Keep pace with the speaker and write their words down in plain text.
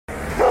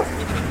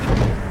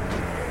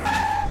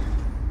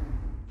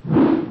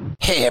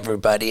Hey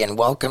everybody, and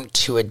welcome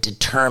to a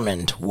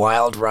determined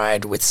wild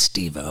ride with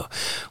Steve-O.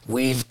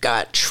 We've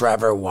got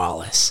Trevor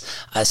Wallace,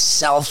 a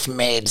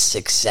self-made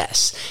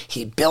success.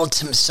 He built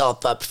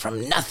himself up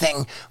from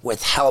nothing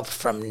with help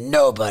from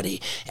nobody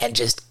and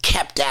just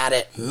kept at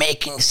it,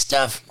 making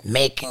stuff.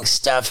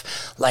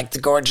 Like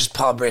the gorgeous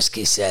Paul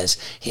Brisky says,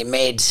 he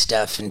made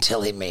stuff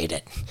until he made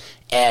it.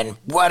 And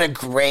what a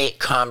great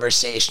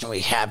conversation we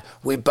have.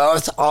 We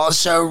both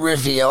also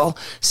reveal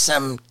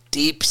some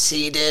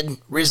deep-seated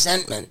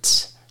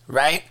resentments,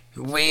 right?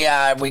 We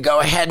go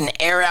ahead and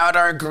air out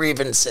our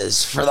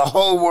grievances for the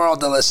whole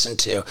world to listen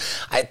to.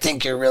 I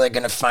think you're really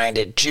going to find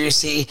it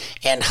juicy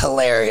and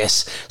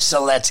hilarious.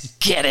 So let's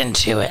get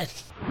into it.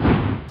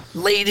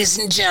 Ladies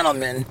and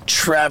gentlemen,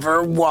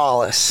 Trevor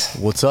Wallace.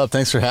 What's up?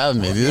 Thanks for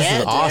having me. This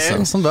is awesome.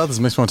 Dude. Something about this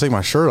makes me want to take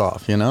my shirt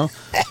off, you know?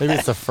 Maybe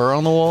it's the fur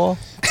on the wall.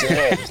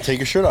 Dude, Take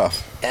your shirt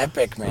off.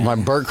 epic, man. My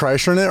Burt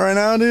Kreischer in it right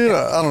now, dude?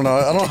 I don't know.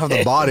 I don't have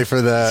the body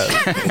for that.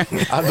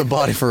 I have the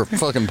body for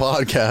fucking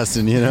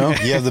podcasting, you know?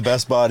 You have the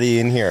best body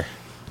in here.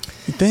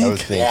 You think? I would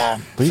think. Yeah,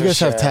 But you for guys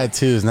have sure.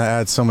 tattoos, and that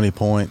adds so many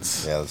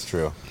points. Yeah, that's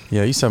true.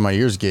 Yeah, I used to have my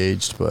ears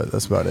gauged, but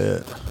that's about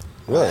it.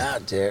 Really? Wow,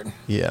 dude.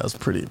 Yeah, I was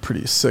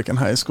pretty sick in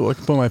high school. I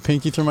could put my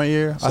pinky through my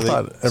ear. So I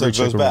thought every it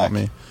chick goes would back. want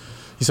me.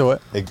 You saw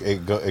what?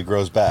 It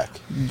grows back.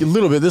 A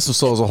little bit. This one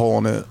still has a hole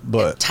in it, It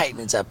but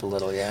tightens up a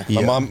little, yeah.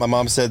 yeah. My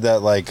mom said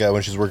that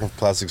when she was working for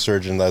plastic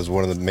surgeon, that was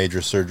one of the major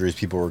surgeries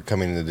people were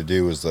coming in to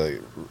do was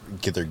to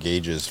get their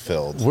gauges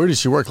filled. Where did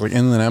she work? Like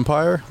Inland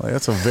Empire? Like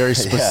that's a very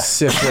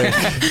specific.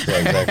 Yeah,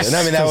 exactly. And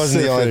I mean that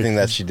wasn't the only Specific. thing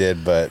that she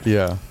did, but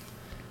Yeah.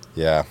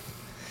 yeah.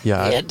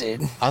 Yeah,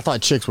 dude. I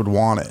thought chicks would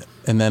want it.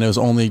 And then it was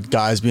only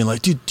guys being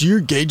like, dude, do your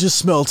gauges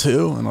smell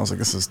too? And I was like,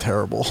 this is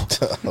terrible.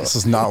 This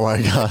is not why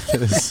I got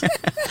this.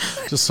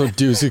 Just so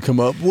dudes could come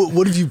up.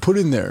 What have you put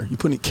in there? You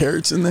put any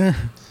carrots in there?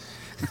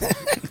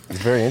 It's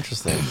very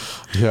interesting.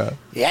 Yeah.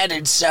 Yeah,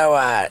 dude. So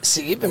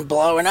you've been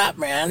blowing up,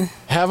 man.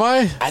 Have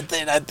I? I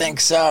think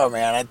so,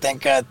 man. I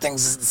think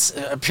things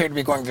appear to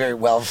be going very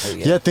well for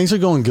you. Yeah, things are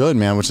going good,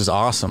 man, which is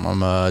awesome.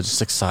 I'm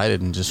just excited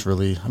and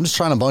I'm just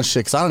trying a bunch of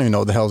shit 'cause I don't even know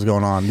what the hell's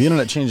going on. The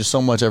internet changes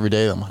so much every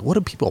day. I'm like, what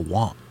do people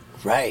want?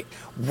 Right.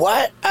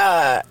 What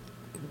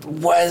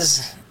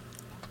was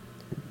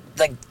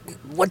like?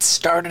 What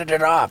started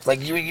it off? Like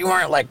you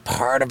weren't like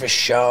part of a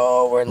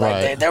show or like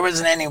Right. there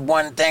wasn't any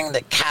one thing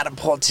that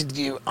catapulted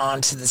you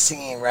onto the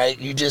scene, right?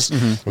 You just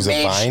Was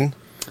it Vine?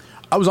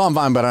 I was on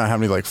Vine, but I don't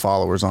have any like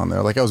followers on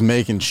there. Like I was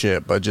making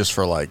shit, but just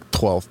for like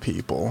 12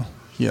 people.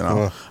 You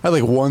know, I had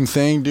like one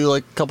thing do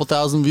like a couple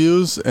thousand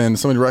views, and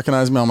somebody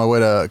recognized me on my way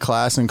to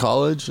class in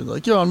college.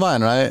 Like, you're on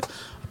Vine, right? I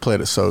played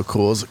it so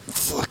cool. I was like,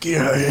 fuck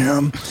yeah, I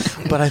am.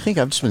 But I think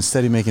I've just been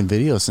steady making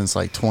videos since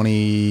like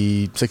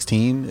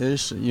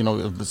 2016-ish. You know,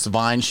 it's the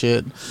Vine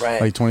shit.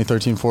 Right. Like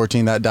 2013,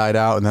 14, that died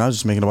out. And then I was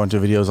just making a bunch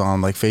of videos on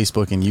like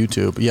Facebook and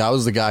YouTube. Yeah, I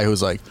was the guy who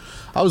was like,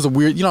 I was a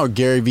weird, you know,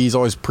 Gary Vee's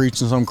always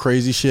preaching some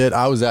crazy shit.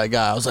 I was that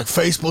guy. I was like,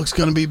 Facebook's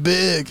going to be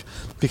big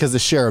because the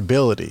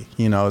shareability,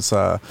 you know, it's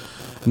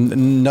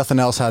nothing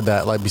else had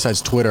that, like, besides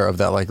Twitter, of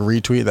that like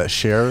retweet, that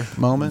share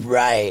moment.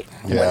 right.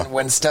 Yeah.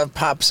 When stuff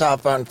pops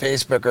off on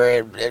Facebook,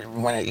 or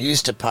when it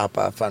used to pop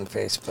off on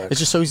Facebook. It's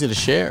just so easy to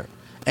share.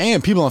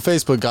 And people on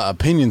Facebook got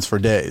opinions for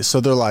days.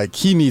 So they're like,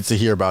 he needs to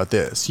hear about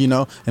this, you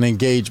know, and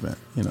engagement.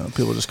 You know,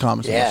 people just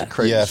comment some Yeah.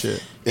 crazy Yeah.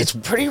 shit. It's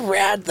pretty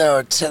rad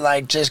though to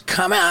like just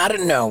come out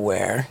of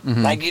nowhere.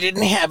 Mm-hmm. Like you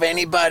didn't have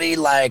anybody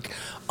like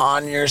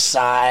on your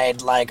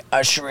side, like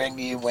ushering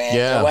you in.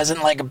 Yeah. It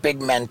wasn't like a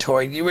big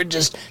mentor. You were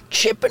just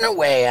chipping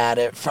away at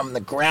it from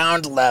the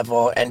ground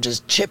level and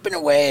just chipping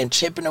away and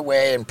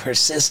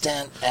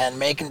persistent and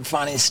making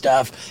funny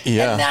stuff.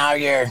 Yeah. And now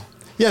you're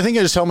Yeah, I think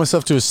I just held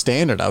myself to a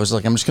standard. I was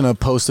like, I'm just going to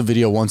post a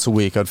video once a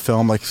week. I'd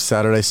film like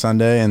Saturday,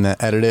 Sunday, and then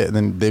edit it, and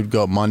then they'd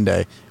go up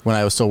Monday when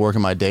I was still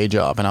working my day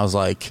job. And I was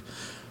like,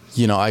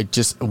 you know, I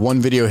just,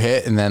 one video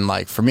hit, and then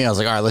like, for me, I was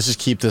like, all right, let's just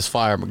keep this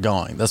fire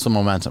going. That's the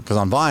momentum. Because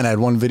on Vine, I had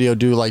one video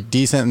do like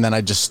decent, and then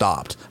I just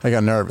stopped. I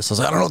got nervous. I was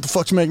like, I don't know what the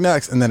fuck to make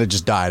next. And then it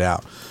just died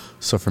out.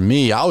 So for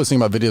me, I always think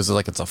about videos as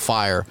like it's a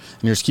fire,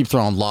 and you just keep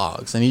throwing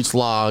logs, and each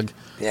log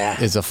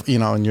is you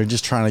know, and you're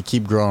just trying to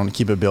keep growing,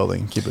 keep it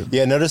building, keep it.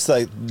 Yeah, notice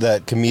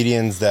that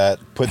comedians that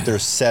put their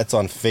sets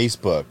on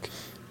Facebook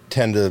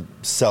tend to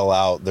sell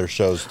out their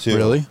shows too.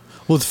 Really?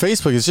 Well, with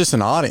Facebook, it's just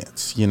an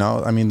audience, you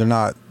know? I mean, they're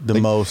not the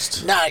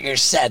most. not your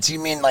sets. You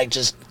mean like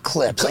just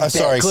clips? Like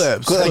Sorry,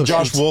 Clips. Like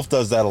Josh Wolf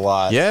does that a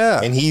lot.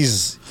 Yeah. and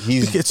he's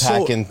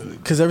packing.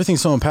 Because everything's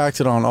so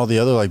impacted on all the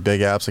other like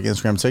big apps like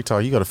Instagram,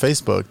 TikTok. You go to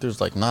Facebook,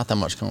 there's like not that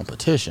much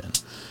competition.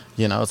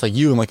 You know, it's like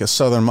you and like a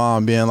Southern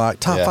mom being like,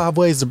 top 5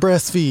 ways to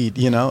breastfeed,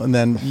 you know? And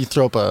then you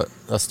throw up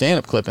a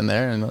stand-up clip in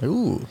there and like,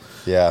 ooh,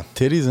 Yeah,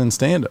 titties and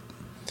stand-up.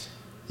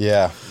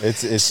 yeah,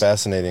 it's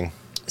fascinating.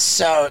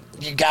 So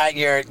you got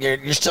you're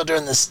still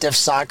doing the Stiff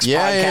Socks podcast?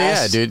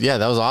 Yeah, dude. Yeah,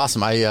 that was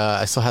awesome.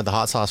 I still had the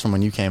hot sauce from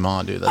when you came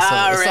on, dude. That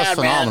stuff's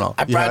phenomenal.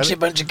 Man. I brought you a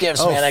bunch of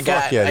gifts, man. I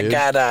got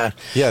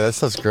that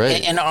stuff's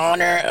great. In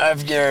honor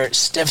of your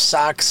Stiff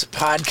Socks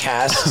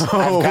podcast,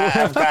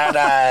 I've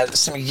got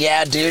some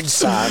dude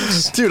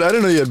socks. Dude, I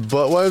didn't know you had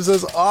butt wipes.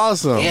 That's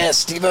awesome. Yeah,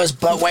 Steve-O's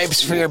butt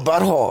wipes for your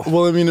butthole.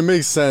 Well, I mean, it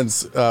makes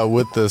sense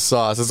with the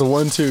sauce. It's a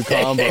 1-2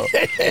 combo.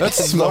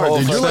 That's smart,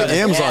 dude. You're like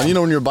Amazon. You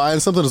know, when you're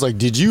buying something, it's like,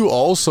 did you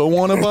also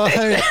want to buy?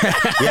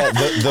 Yeah,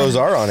 those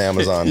are on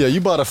Amazon. Yeah, you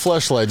bought a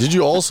fleshlight. Did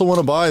you also want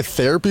to buy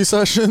therapy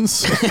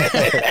sessions?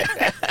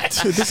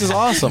 Dude, this is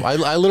awesome.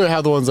 I literally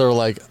have the ones that are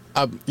like,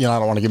 I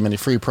don't want to give them any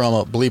free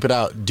promo. Bleep it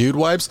out, dude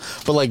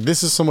wipes. But like,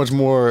 this is so much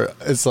more.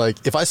 It's like,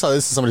 if I saw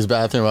this in somebody's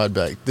bathroom, I'd be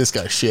like, this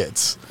guy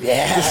shits.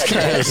 Yeah, this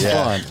guy is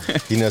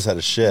fun. He knows how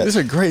to shit. These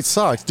are great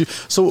socks, dude.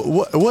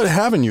 So what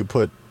haven't you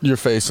put your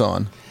face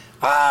on?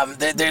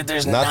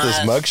 There's not this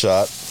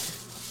mugshot.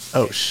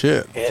 Oh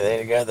shit! Yeah,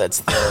 there you go. That's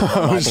the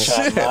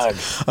mugshot mug.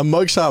 A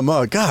mugshot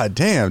mug. God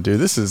damn,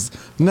 dude, this is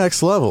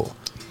next level.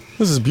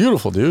 This is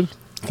beautiful, dude.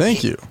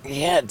 Thank you.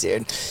 Yeah,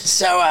 dude.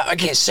 So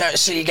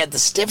so you got the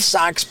Stiff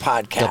Socks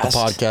podcast. Got the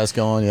podcast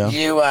going,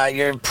 yeah.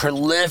 You're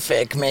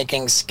prolific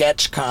making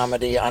sketch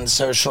comedy on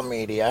social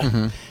media.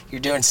 Mm-hmm.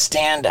 You're doing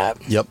stand up.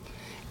 Yep.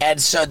 And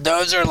so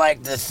those are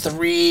like the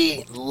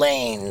 3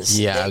 lanes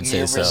that you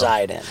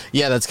reside in.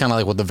 Yeah, that's kind of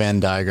like what the Venn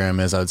diagram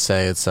is. I would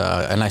say it's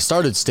and I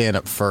started stand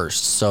up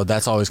first, so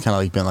that's always kind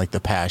of like been like the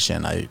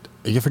passion.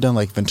 You ever done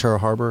like Ventura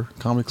Harbor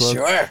Comedy Club?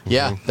 Sure.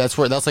 Yeah, that's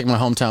like my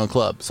hometown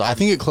club. So I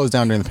think it closed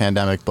down during the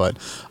pandemic, but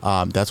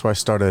that's where I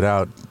started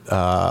out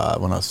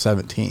when I was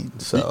 17.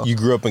 So you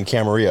grew up in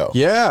Camarillo.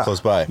 Yeah,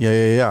 close by.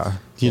 Yeah.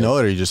 Do you know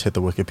it, or you just hit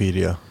the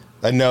Wikipedia?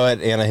 I know it,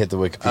 and I hit the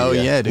Wikipedia. Oh,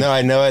 yeah, dude. No,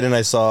 I know it, and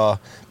I saw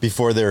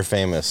before they were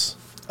famous.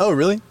 Oh,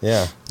 really?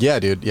 Yeah. Yeah,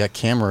 dude. Yeah,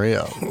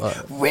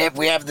 Camarillo.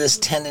 We have this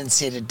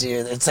tendency to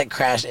do. It's like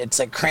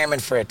cramming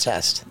for a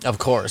test. Of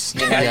course.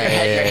 You know, you're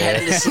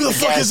heading to see Who the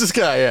fuck is this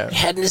guy? Yeah.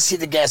 Heading to see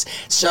the guest.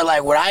 So,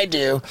 like, what I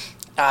do,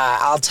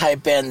 I'll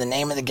type in the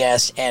name of the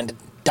guest and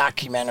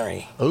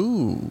documentary.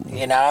 Ooh.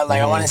 You know,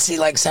 like I want to see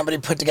like somebody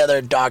put together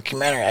a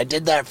documentary. I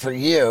did that for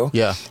you.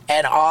 Yeah.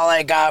 And all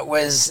I got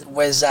was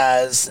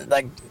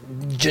like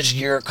just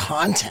your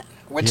content,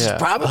 which is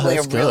probably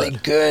a really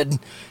good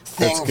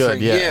thing for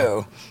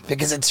you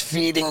because it's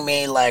feeding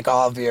me like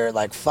all of your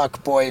like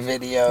fuckboy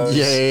videos.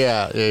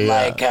 Yeah.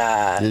 Like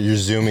your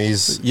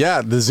Zoomies.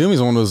 Yeah, the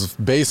Zoomies one was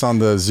based on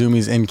the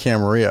Zoomies in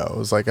Camarillo. It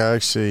was like I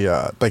actually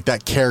like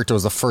that character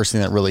was the first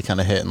thing that really kind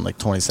of hit in like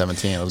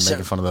 2017. I was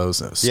making fun of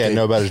those. Yeah,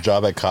 know about his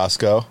job at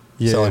Costco.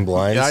 Yeah. Selling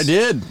blinds. Yeah, I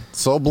did.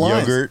 Sold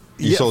blinds. Yogurt.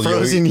 You sold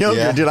frozen yogurt.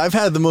 Yeah. Dude, I've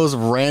had the most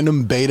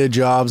random beta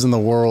jobs in the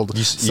world.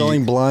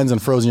 Selling blinds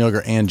and frozen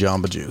yogurt and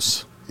Jamba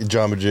Juice.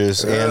 Jamba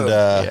Juice.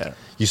 And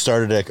you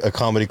started a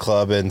comedy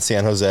club in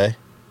San Jose.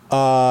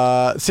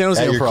 San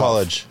Jose at Improv. Your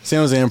college. San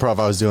Jose Improv.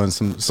 I was doing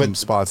some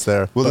spots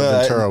there. Well,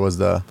 but Ventura was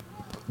the...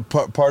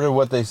 Part of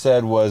what they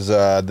said was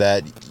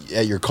that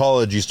at your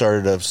college you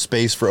started a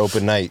space for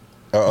open mic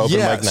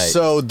night.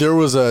 So there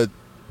was a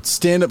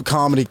stand-up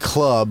comedy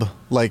club,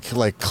 like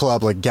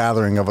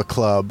gathering of a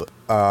club,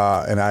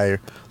 and I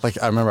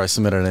remember I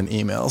submitted an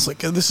email. It's like,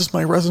 this is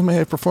my resume.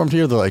 I performed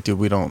here. They're like, dude,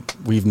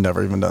 we've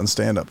never even done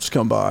stand-up. Just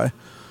come by.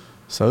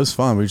 So it was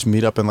fun. We just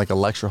meet up in like a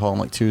lecture hall on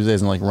like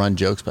Tuesdays and like run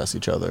jokes past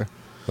each other.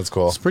 That's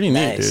cool. It's pretty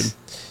neat, dude.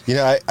 You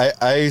know,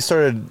 I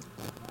started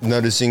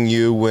noticing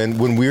you when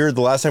we were the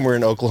last time we were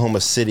in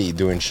Oklahoma City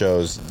doing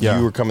shows. Yeah.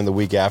 You were coming the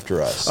week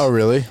after us. Oh,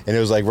 really? And it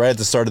was like right at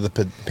the start of the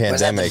pandemic. Was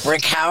that the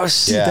Brick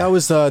House? Dude, that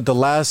was the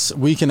last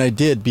weekend I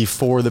did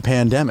before the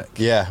pandemic.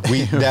 Yeah,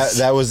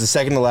 that was the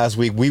second to last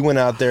week. We went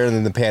out there and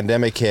then the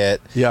pandemic hit.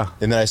 Yeah.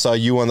 And then I saw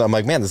you I'm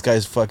like, man, this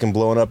guy's fucking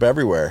blowing up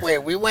everywhere. Wait,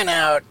 we went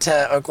out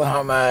to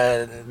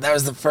Oklahoma. That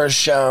was the first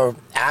show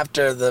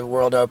after the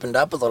world opened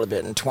up a little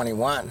bit in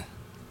 21.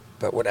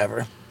 But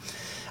whatever.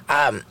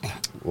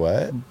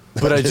 What?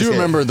 But I do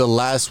remember the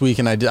last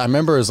weekend I did. I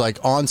remember it was like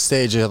on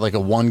stage, I had like a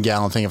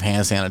 1-gallon thing of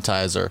hand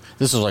sanitizer.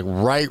 This was like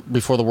right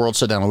before the world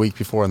shut down, a week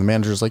before. And the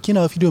manager was like,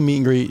 if you do a meet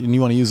and greet and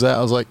you want to use that,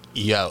 I was like,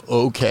 yeah,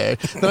 okay.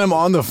 Then I'm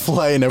on the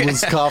flight and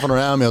everyone's coughing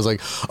around me. I was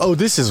like, oh,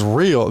 this is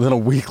real. And then a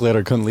week later,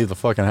 I couldn't leave the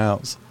fucking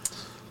house.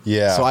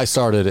 Yeah. So I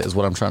started it, is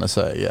what I'm trying to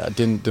say. Yeah,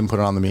 didn't put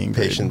it on the meet and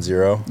greet. Patient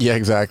zero. Yeah,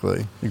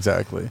 exactly.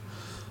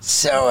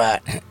 So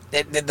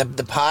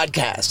the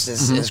podcast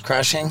is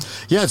crushing.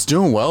 Yeah, it's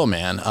doing well,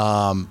 man.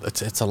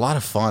 It's a lot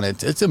of fun.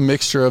 It's a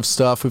mixture of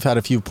stuff. We've had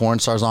a few porn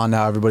stars on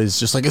now. Everybody's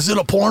just like, is it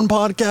a porn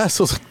podcast?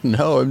 I was like,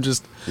 no, I'm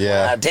just...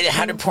 Yeah.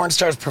 How did porn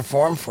stars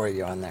perform for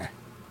you on there?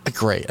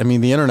 great. I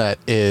mean, the internet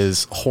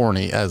is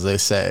horny, as they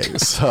say.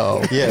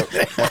 So Yeah.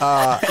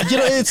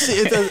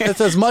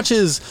 it's as much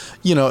as,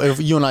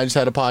 if you and I just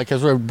had a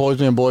podcast where boys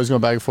being boys going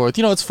back and forth,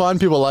 it's fun.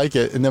 People like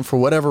it. And then for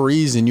whatever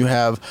reason, you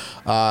have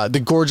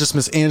the gorgeous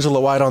Miss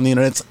Angela White on the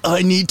internet. It's,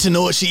 I need to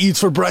know what she eats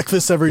for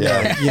breakfast every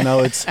day.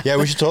 It's Yeah,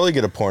 we should totally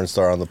get a porn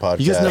star on the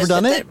podcast. You guys never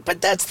done it?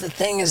 But that's the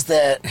thing is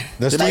that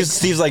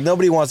Steve's like,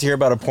 nobody wants to hear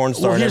about a porn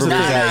star. Well, And here's the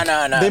everybody's thing.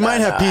 like, No, they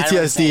might have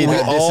PTSD. We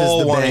That this all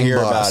is the wanna bang hear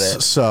bus. about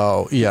it.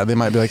 So yeah, they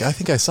might be like, I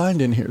think I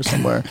signed in here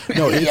somewhere.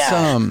 No, it's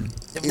Yeah.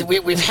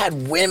 We've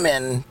had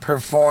women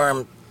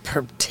perform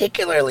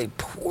particularly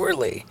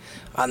poorly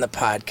on the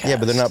podcast. Yeah,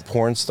 but they're not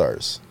porn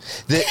stars.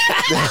 Let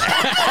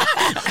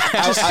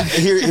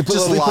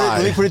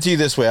me put it to you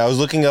this way. I was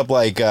looking up,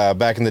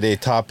 back in the day,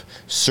 top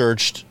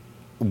searched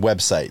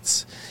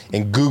websites.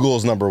 And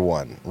Google's number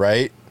 1,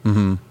 right?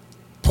 Mm-hmm.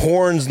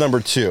 Porn's number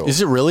 2.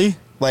 Is it really?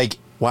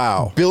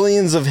 Wow.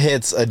 Billions of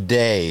hits a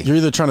day. You're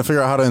either trying to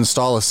figure out how to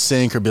install a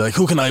sink or be like,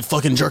 who can I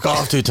fucking jerk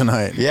off to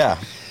tonight? Yeah.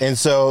 And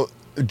so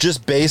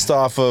just based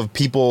off of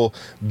people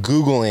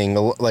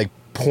Googling,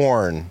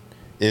 porn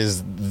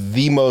is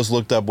the most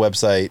looked up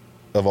website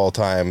of all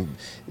time,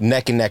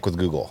 neck and neck with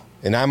Google.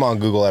 And I'm on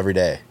Google every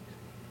day.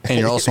 And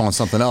you're also on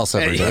something else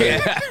every day.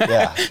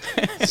 Yeah.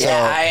 So,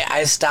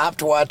 I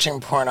stopped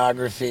watching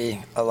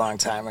pornography a long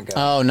time ago.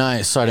 Oh,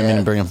 nice. Sorry, I didn't mean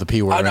to bring up the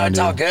P word. Oh no, around it's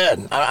you. all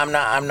good. I'm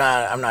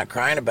not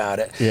crying about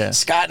it. Yeah.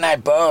 Scott and I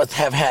both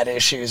have had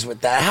issues with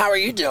that. How are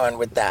you doing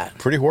with that?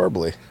 pretty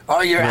horribly.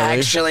 Oh, you're Really?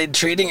 actually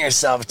treating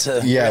yourself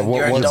to. Yeah,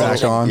 you're once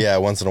back on. Yeah,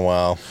 once in a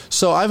while.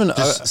 So I have an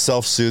Just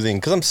self-soothing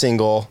because I'm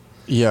single.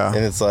 yeah.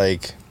 And it's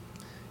like,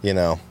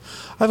 I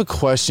have a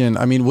question.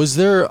 I mean, was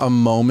there a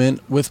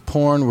moment with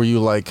porn where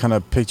you kind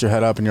of picked your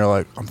head up and you're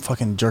like, I'm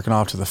fucking jerking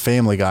off to the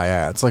Family Guy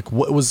ads?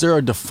 Was there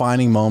a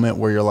defining moment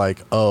where you're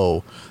like,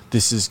 oh,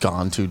 this has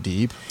gone too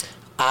deep?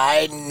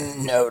 I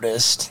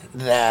noticed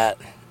that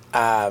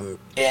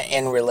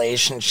in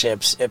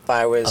relationships, if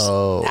I was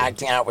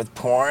acting out with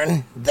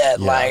porn,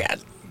 that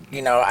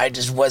I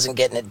just wasn't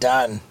getting it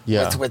done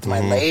with my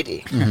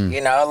lady.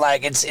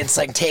 It's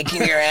like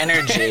taking your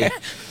energy.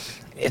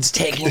 It's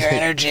taking your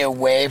energy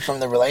away from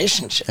the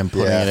relationship. And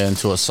putting it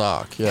into a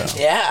sock. Yeah.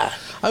 Yeah.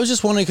 I was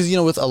just wondering because,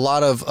 with a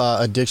lot of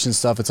addiction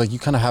stuff, it's like you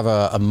kind of have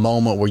a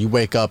moment where you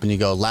wake up and you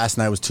go, last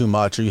night was too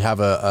much, or you have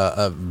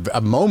a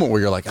moment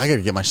where you're like, I got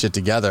to get my shit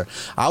together.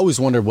 I always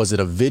wondered, was it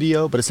a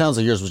video? But it sounds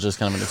like yours was just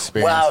kind of an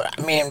experience. Well,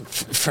 I mean,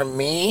 for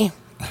me,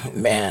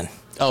 man.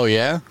 Oh,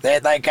 yeah?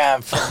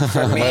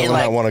 For me, I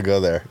might want to go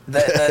there.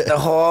 The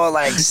whole,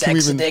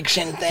 sex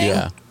addiction thing.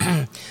 Yeah.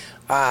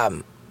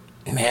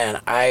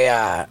 Man,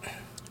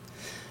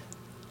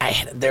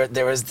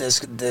 there was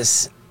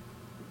this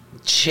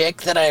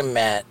chick that I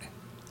met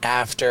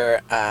after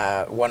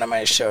one of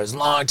my shows a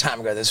long time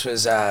ago. This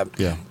was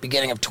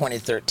beginning of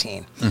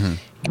 2013. Mm-hmm.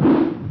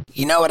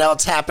 You know what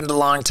else happened a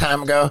long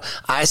time ago?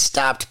 I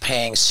stopped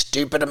paying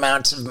stupid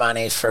amounts of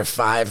money for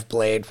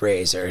 5-blade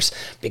razors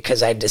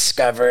because I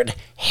discovered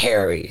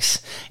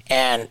Harry's.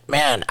 And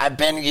man, I've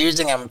been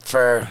using them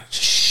for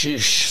 3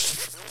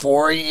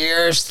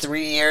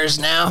 years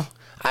now.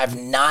 I've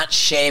not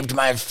shaved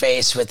my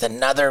face with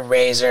another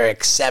razor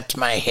except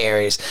my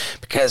Harry's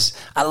because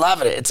I love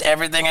it. It's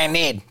everything I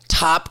need.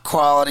 Top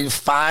quality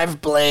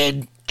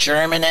 5-blade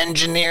German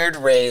engineered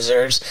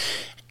razors.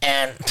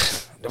 And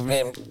I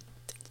mean,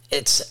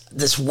 it's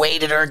this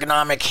weighted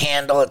ergonomic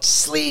handle. It's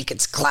sleek.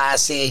 It's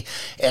classy.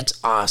 It's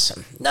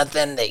awesome.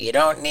 Nothing that you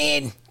don't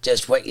need,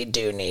 just what you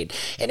do need.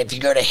 And if you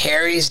go to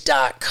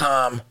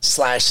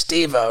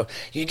harrys.com/Stevo,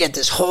 you get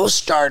this whole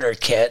starter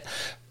kit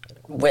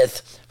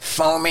with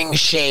foaming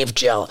shave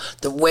gel,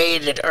 the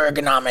weighted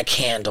ergonomic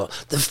handle,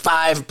 the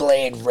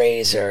 5-blade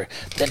razor,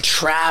 the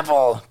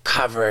travel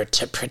cover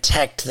to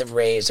protect the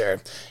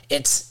razor.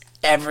 It's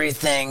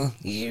everything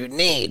you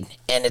need.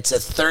 And it's a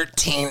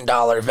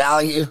 $13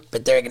 value,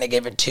 but they're going to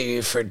give it to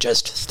you for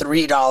just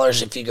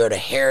 $3 if you go to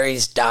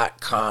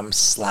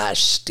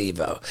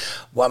harrys.com/Stevo.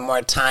 One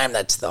more time,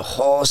 that's the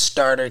whole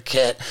starter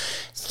kit.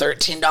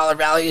 $13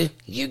 value,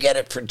 you get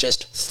it for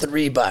just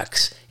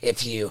 $3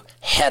 if you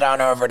head on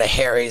over to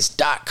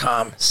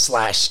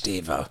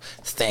harrys.com/Stevo.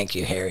 Thank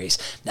you, Harrys.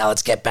 Now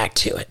let's get back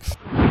to it.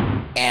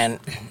 And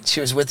she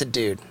was with a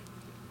dude.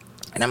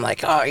 And I'm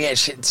like, oh yeah,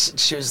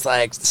 she was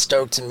like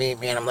stoked to meet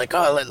me, and I'm like,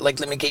 oh,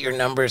 let me get your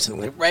numbers,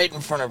 and right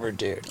in front of her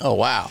dude. Oh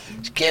wow.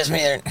 She gives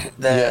me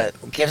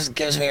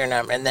gives me her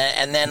number, and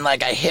then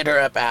like I hit her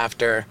up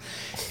after,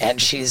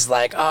 and she's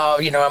like, oh,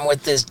 I'm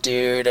with this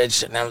dude,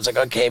 and I was like,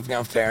 okay,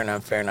 fair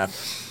enough.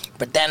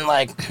 But then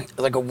like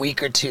a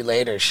week or two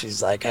later,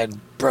 she's like, I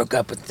broke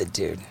up with the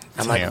dude.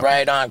 I'm like,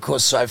 right on, cool.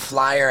 So I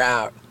fly her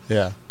out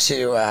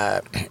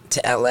to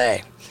LA,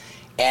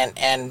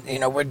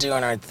 and we're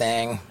doing our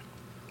thing.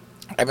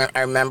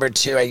 I remember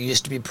too, I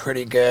used to be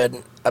pretty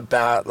good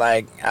about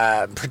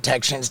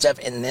protection stuff.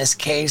 In this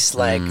case,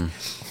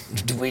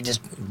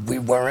 we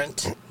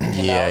weren't.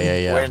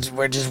 Yeah.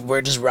 We're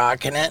just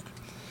rocking it,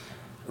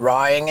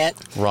 rawing it,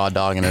 raw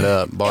dogging it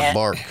up,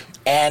 bark.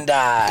 And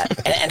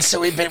so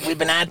we've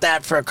been at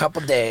that for a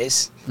couple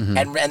days,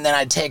 and then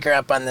I take her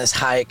up on this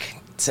hike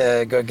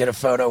to go get a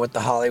photo with the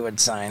Hollywood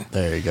sign.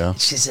 There you go.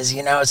 She says,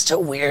 it's so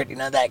weird.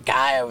 That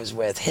guy I was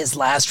with, his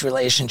last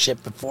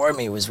relationship before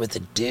me was with a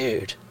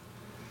dude.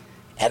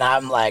 And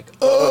I'm like,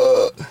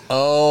 ugh.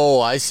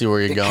 Oh, I see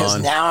where you're because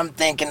going. now I'm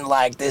thinking,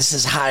 like, this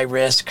is high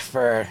risk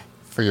for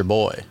your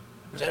boy.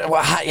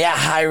 Well,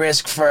 high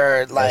risk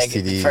for, like,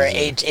 STDs. for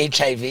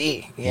HIV,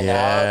 you know?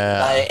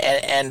 Like,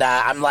 and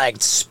I'm, like,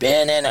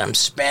 I'm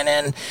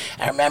spinning.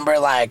 I remember,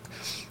 like,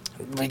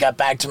 we got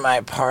back to my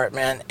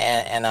apartment,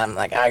 and I'm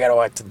like, I gotta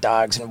walk the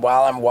dogs. And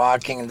while I'm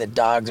walking the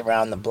dogs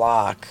around the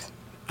block,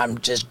 I'm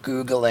just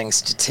Googling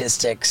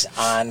statistics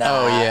on...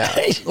 oh,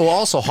 yeah. Well,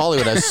 also,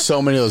 Hollywood has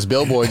so many of those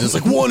billboards. It's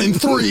like 1 in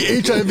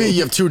 3 HIV.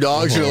 You have 2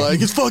 dogs. You're like,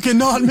 it's fucking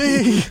not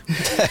me. So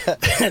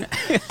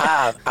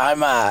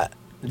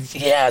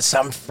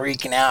I'm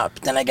freaking out.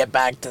 But then I get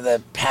back to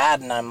the pad,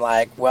 and I'm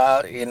like,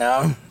 well,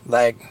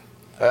 like...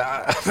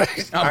 I'm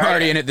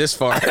already in it this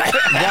far. Right,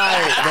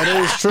 that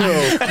is true.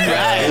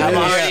 Right, I'm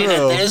already in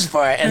it this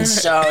far. And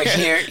so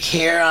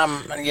here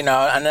I'm,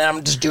 and then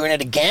I'm just doing it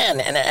again.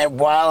 And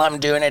while I'm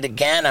doing it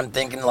again, I'm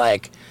thinking,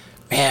 like,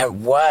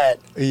 man, what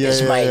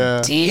is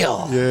my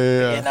deal?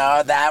 Yeah.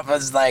 That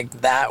was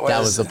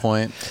the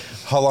point.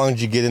 How long did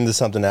you get into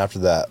something after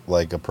that,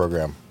 like a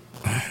program?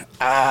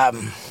 That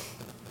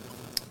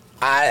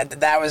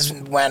was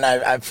when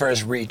I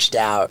first reached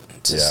out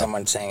to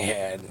someone saying,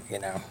 hey,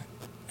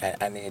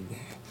 I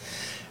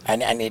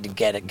need to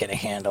get a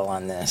handle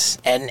on this,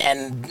 and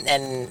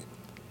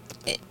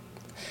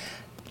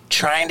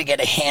trying to get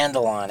a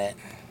handle on it,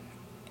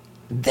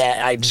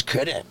 that I just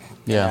couldn't.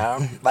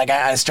 Like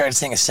I started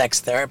seeing a sex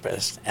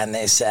therapist, and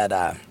they said,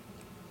 like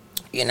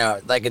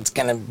it's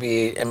gonna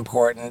be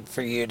important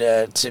for you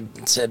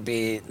to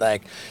be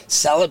like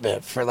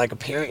celibate for like a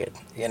period.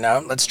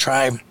 Let's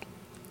try.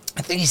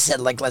 I think he said,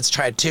 like, let's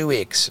try 2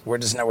 weeks. We're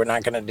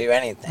not going to do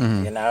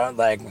anything,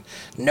 like,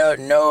 no,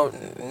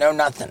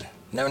 nothing.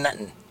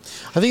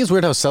 I think it's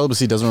weird how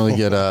celibacy doesn't really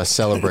get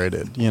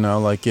celebrated,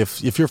 like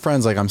if your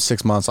friend's like, I'm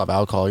 6 months off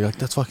alcohol, you're like,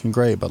 that's fucking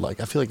great. But like,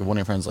 I feel like if one of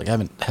your friends like, I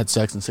haven't had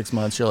sex in 6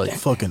 months, you're like,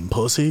 fucking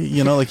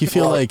pussy, like you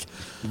feel like,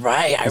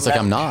 right. It's like,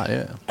 I'm not.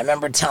 Yeah. I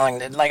remember telling,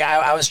 like,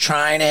 I was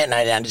trying it and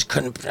I just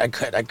couldn't, I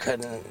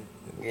couldn't,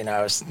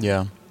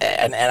 yeah.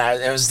 And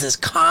it was this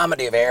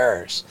comedy of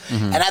errors.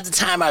 And at the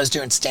time I was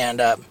doing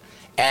stand-up,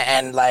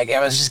 and like I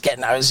was just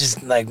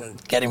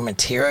getting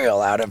material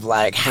out of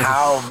like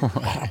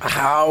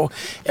how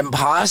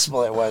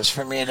impossible it was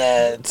for me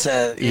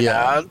to you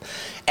know.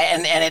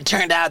 And it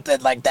turned out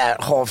that like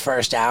that whole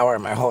first hour,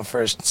 my whole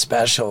first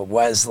special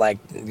was like,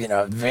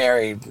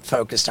 very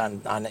focused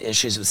on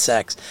issues with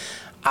sex.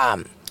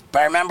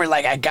 But I remember,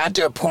 like, I got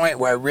to a point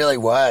where I really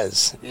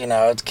was,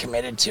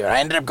 committed to it. I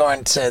ended up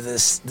going to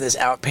this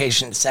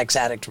outpatient sex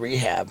addict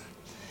rehab,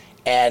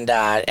 and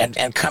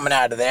coming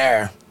out of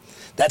there,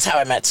 that's how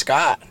I met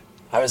Scott.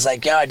 I was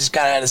like, yo, I just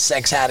got out of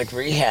sex addict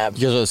rehab.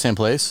 You guys are at the same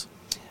place?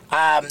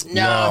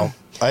 No.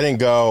 I didn't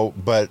go,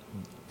 but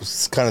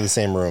it's kind of the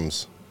same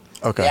rooms.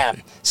 Okay. Yeah.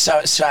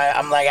 So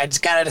I'm like, I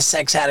just got out of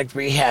sex addict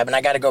rehab, and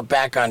I got to go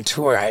back on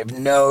tour. I have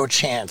no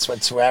chance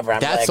whatsoever.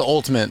 That's the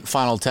ultimate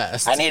final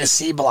test. I need a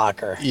C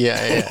blocker.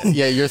 Yeah.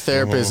 Your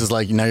therapist is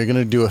like, now you're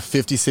gonna do a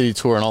 50-city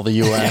tour in all the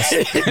U.S.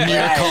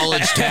 near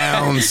college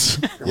towns.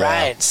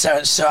 Right. So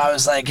I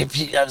was like,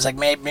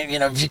 maybe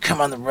if you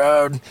come on the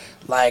road,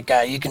 like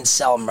you can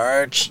sell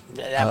merch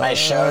at my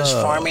shows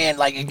for me, and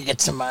like you can get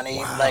some money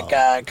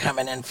like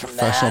coming in from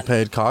Professional that.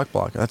 paid cock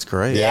blocker. That's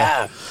great.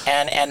 Yeah.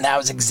 And that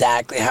was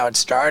exactly how it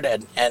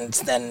started. And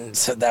then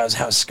so that was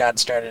how Scott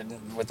started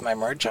with my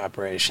merch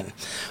operation.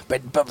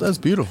 But That's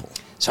beautiful.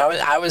 So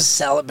I was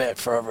celibate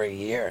for over a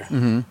year.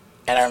 Mm-hmm.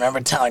 And I remember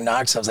telling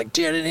Knox, I was like,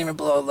 dude, I didn't even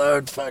blow a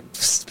load. Fuck,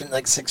 it's been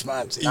like 6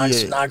 months.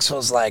 Knox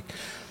was like,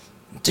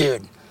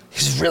 dude,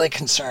 he's really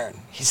concerned.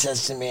 He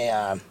says to me,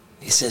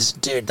 he says,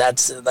 dude,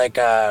 that's like,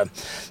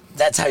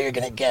 that's how you're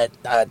going to get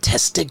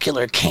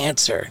testicular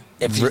cancer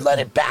if you let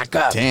it back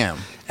up. Damn.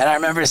 And I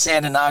remember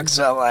saying to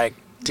Knoxville, like,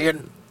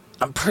 dude,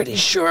 I'm pretty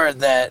sure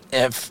that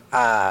if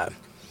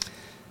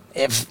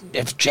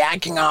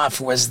jacking off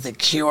was the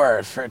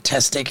cure for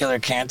testicular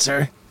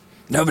cancer,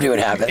 nobody would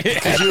have it.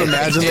 Could you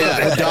imagine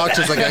the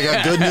doctor's like, I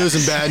got good news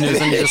and bad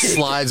news, and he just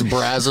slides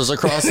Brazzers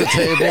across the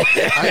table.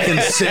 I can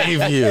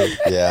save you.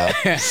 Yeah.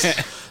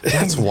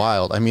 That's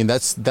wild. I mean,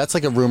 that's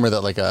like a rumor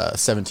that like a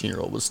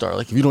 17-year-old would start.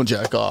 Like, if you don't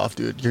jack off,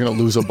 dude, you're gonna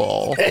lose a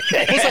ball.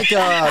 It's like,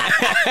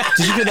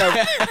 did you hear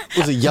that?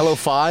 Was it Yellow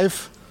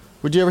 5?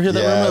 Would you ever hear that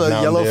rumor? That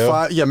Mountain Yellow Dew.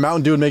 5? Yeah,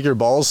 Mountain Dew would make your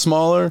balls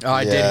smaller. Oh,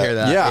 I did hear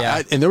that.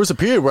 Yeah. And there was a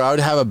period where I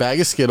would have a bag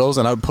of Skittles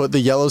and I would put the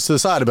yellows to the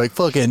side. I'd be like,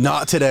 fucking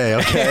not today,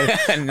 okay?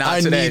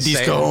 I today, need these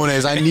Satan.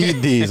 cojones. I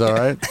need these, all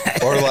right?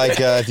 Or like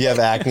if you have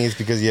acne, it's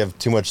because you have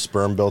too much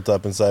sperm built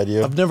up inside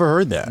you. I've never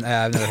heard that.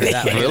 I've never heard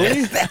that. Really?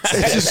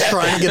 It's just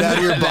trying to get out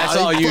of your body. That's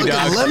all you, Fucking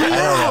dog. Let me I don't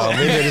know. know.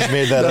 Maybe I just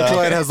made that That's up.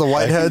 why it has the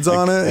whiteheads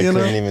on it, I you know?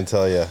 couldn't even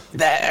tell you.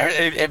 That,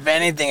 if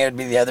anything, it would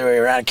be the other way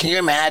around. Can you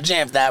imagine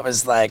if that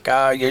was like,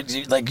 oh, you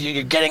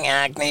you're getting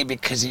acne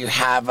because you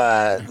have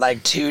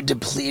like too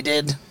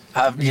depleted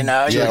of you're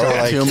like,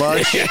 too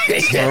much. Oh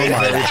my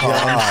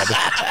god,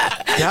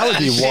 that would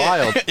be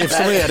wild. If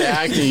somebody had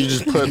acne, you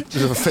just put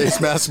the face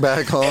mask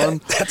back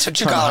on. That's what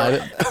you call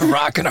a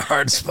rock and a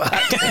hard spot.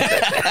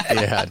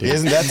 Yeah,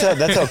 dude.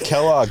 That's how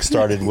Kellogg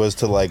started, was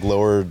to like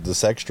lower the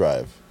sex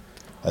drive.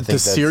 I think The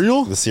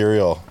cereal? The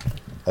cereal.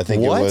 I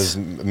think What? it was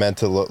meant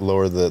to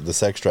lower the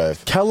sex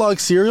drive. Kellogg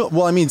cereal?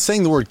 Well, I mean,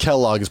 saying the word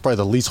Kellogg is probably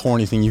the least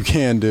horny thing you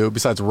can do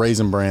besides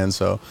Raisin Bran.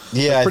 So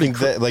Yeah, I think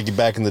that, like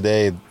back in the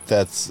day,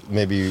 that's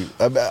maybe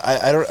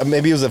I don't,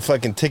 maybe it was a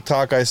fucking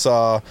TikTok I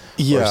saw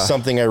or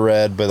something I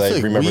read, but I feel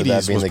like remember Wheaties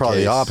that being was the probably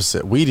case. the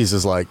opposite. Wheaties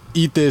is like,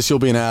 eat this, you'll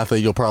be an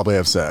athlete, you'll probably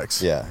have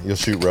sex. Yeah, you'll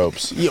shoot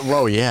ropes. Yeah,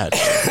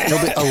 you'll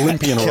be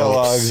Olympian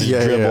Kellogg's, ropes. you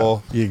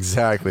dribble. Yeah.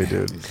 Exactly,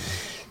 dude.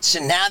 So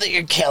now that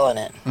you're killing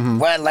it,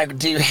 what like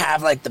do you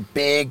have like the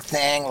big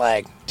thing?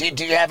 Like, do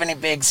you have any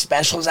big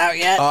specials out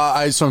yet?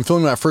 So I'm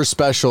filming my first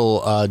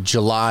special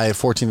July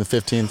 14th and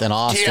 15th in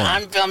Austin. Dude,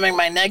 I'm filming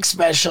my next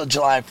special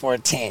July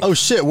 14th. Oh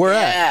shit, where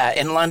at?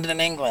 Yeah, in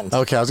London, England.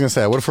 Okay, I was gonna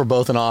say, what if we're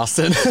both in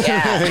Austin?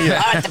 Yeah.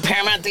 Oh, at the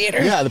Paramount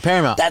Theater. Yeah, the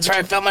Paramount. That's where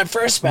I filmed my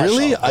first special.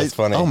 Really? That's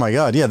funny. Oh my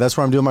god, yeah, that's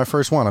where I'm doing my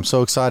first one. I'm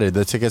so excited.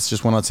 The tickets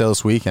just went on sale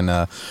this week, and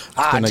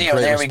it's been a dude,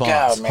 great there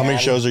response. we go, man. How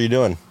many shows are you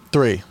doing?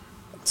 3.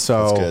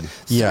 So That's good.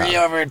 yeah. 3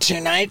 over 2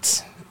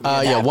 nights?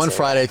 Yeah, 1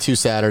 Friday, 2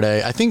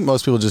 Saturday. I think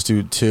most people just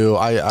do 2.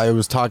 I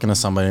was talking to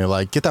somebody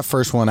like, get that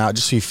first one out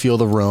just so you feel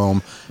the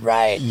room.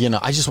 Right. You know,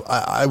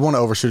 I want to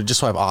overshoot it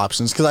just so I have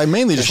options, because I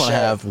mainly just want to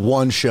have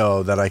one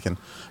show that I can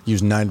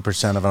use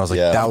 90% of. And I was like,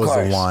 Yeah. that Of was the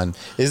course. one.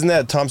 Isn't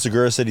that Tom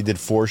Segura said he did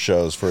 4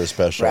 shows for a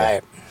special?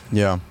 Right.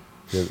 Yeah.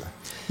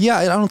 Yeah,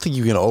 I don't think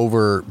you can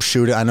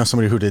overshoot it. I know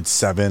somebody who did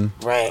 7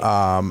 Right.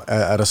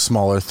 at a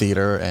smaller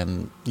theater,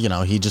 and you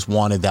know, he just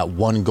wanted that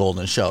one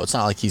golden show. It's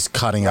not like he's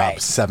cutting up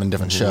Right. 7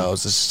 different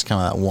shows. It's just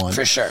kind of that one.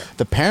 For sure.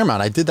 The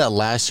Paramount, I did that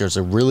last year. It's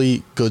a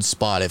really good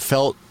spot. It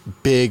felt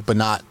big, but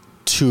not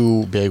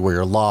too big where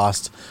you're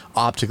lost.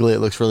 Optically, it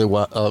looks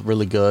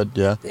really good.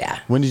 Yeah. Yeah.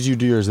 When did you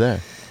do yours there?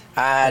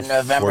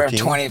 November 14? of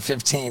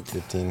 2015.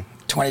 15.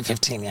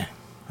 2015, yeah.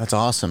 That's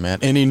awesome, man.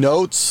 Any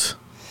notes?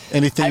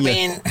 Anything? I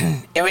mean,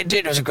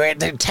 it was great.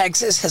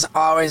 Texas has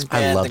always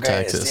been love the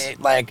greatest. Texas.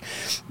 Like,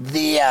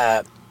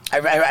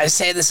 I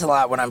say this a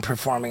lot when I'm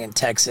performing in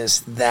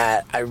Texas,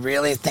 that I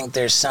really think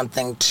there's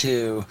something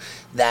to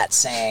that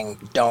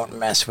saying, don't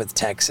mess with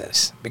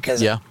Texas.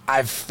 Because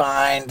I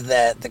find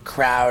that the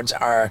crowds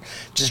are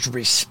just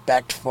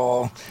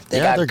respectful.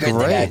 They're great.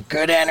 They got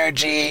good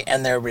energy,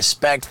 and they're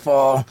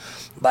respectful.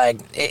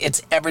 Like,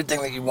 it's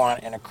everything that you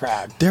want in a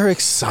crowd. They're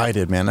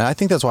excited, man. And I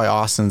think that's why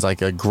Austin's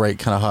like a great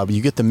kind of hub. You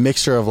get the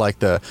mixture of like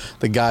the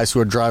guys who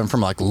are driving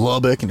from like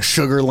Lubbock and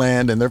Sugar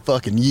Land, and they're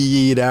fucking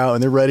yee-yeed out,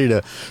 and they're ready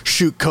to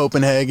shoot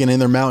Copenhagen in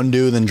their Mountain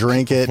Dew, then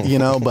drink it, you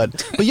know.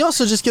 But you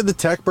also just get the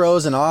tech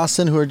bros in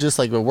Austin who are just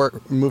like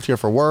moved here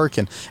for work,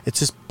 and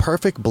it's this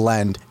perfect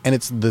blend. And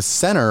it's the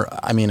center,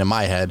 I mean, in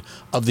my head,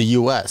 of the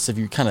U.S. If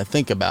you kind of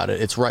think about it,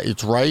 it's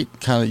right.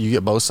 Kind of, you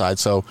get both sides.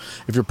 So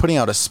if you're putting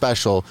out a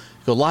special,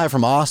 go live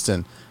from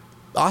Austin.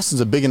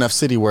 Austin's a big enough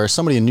city where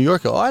somebody in New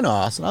York go, oh, I know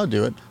Austin, I'll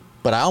do it.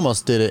 But I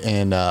almost did it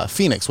in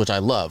Phoenix, which I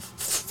love.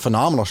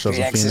 Phenomenal shows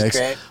in Phoenix is Phoenix.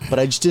 great. But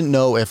I just didn't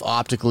know if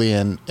optically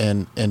and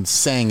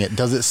saying it,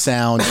 does it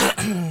sound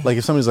like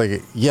if somebody's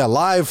like, yeah,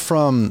 live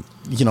from,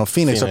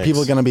 Phoenix. Are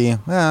people going to be,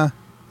 But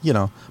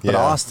Yeah.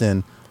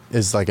 Austin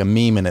is like a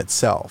meme in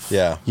itself.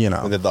 Yeah.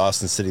 And the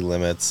Austin city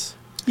limits.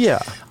 Yeah.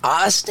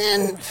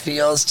 Austin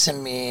feels to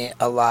me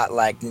a lot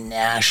like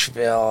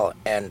Nashville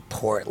and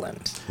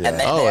Portland. Yeah. And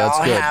they that's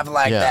all good. have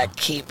like Yeah. that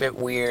keep it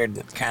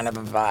weird kind of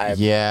a vibe.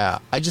 Yeah,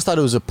 I just thought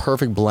it was a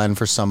perfect blend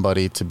for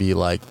somebody to be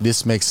like,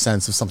 this makes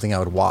sense of something I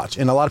would watch.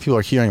 And a lot of people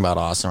are hearing about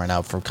Austin right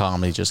now from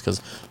comedy just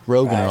because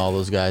Rogan and all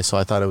those guys. So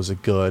I thought it was a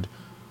good,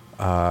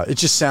 it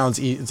just sounds,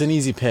 it's an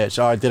easy pitch.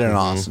 Oh, I did it in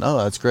Austin. Oh,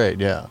 that's great.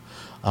 Yeah.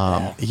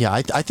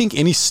 I think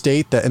any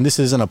state that, and this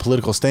isn't a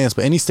political stance,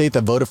 but any state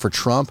that voted for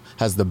Trump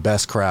has the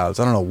best crowds.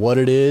 I don't know what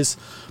it is,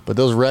 but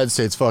those red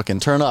states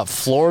fucking turn up.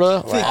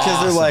 Florida,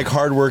 Because they're like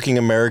hardworking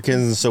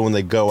Americans, and so when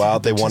they go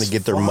out, they want to just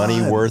get their money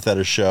fun. worth at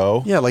a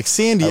show. yeah, like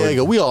San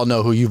Diego. We all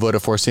know who you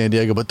voted for, San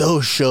Diego, but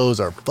those shows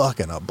are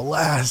fucking a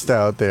blast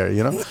out there,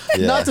 Yeah.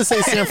 Not to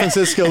say San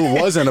Francisco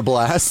wasn't a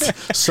blast,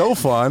 so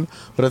fun,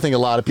 but I think a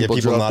lot of people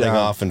drove nodding down.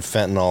 off in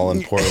fentanyl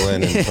in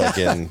Portland and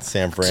fucking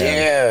San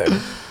Fran.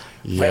 Dude.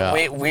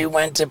 Yeah. We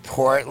went to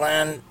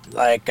Portland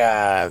like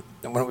when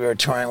we were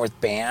touring with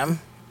BAM.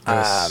 It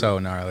was so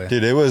gnarly.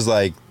 Dude, it was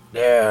like,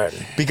 Dude.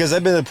 because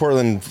I've been to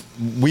Portland,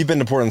 we've been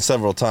to Portland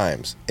several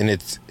times, and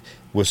it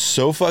was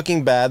so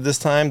fucking bad this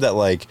time that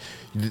like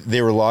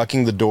they were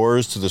locking the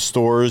doors to the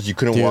stores. You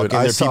couldn't walk in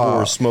there. People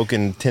were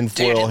smoking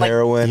tinfoil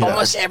heroin.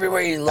 Almost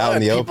everywhere you look, out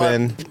in the people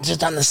open,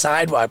 just on the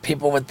sidewalk.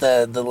 People with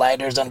the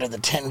lighters under the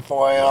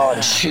tinfoil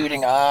and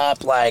shooting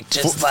up, like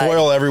just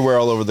foil everywhere,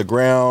 all over the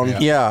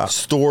ground. Yeah.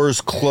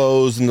 Stores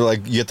closed, and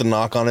like you have to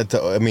knock on it.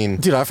 Dude,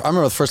 I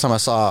remember the first time I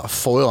saw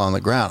foil on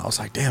the ground. I was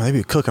like, damn, they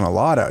be cooking a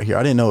lot out here.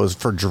 I didn't know it was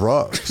for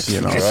drugs.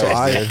 You know, so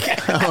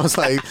I was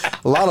like,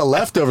 a lot of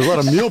leftovers, a lot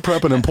of meal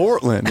prepping in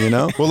Portland. You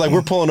know, well, like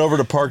we're pulling over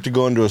to park to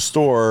go into a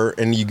store,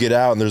 and you get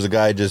out, and there's a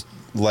guy just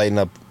lighting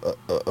up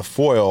a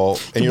foil,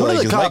 and you're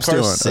like, "Is my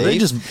car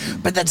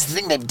safe?" But that's the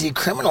thing; they've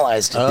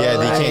decriminalized it. Yeah,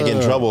 they can't get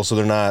in trouble,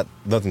 so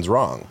nothing's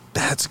wrong.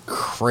 That's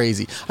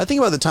crazy. I think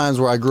about the times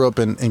where I grew up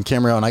in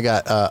Camarillo, and I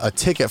got a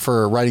ticket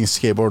for riding a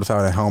skateboard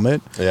without a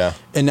helmet. Yeah.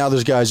 And now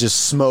there's guys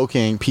just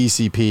smoking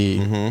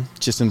PCP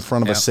just in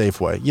front of a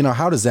Safeway. You know,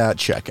 how does that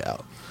check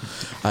out?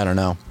 I don't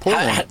know.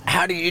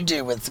 How do you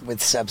do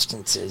with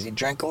substances? You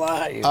drink a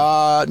lot?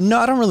 No,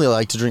 I don't really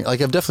like to drink.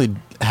 Like, I've definitely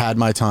had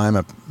my time.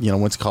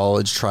 Went to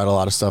college, tried a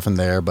lot of stuff in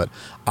there, but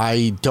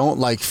I don't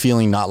like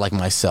feeling not like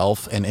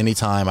myself. And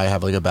anytime I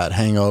have like a bad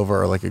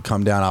hangover or like a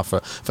come down off,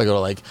 if I go to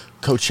like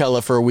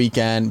Coachella for a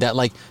weekend, that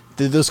like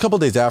those couple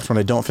days after when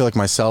I don't feel like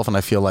myself and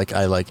I feel like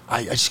I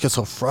just get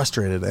so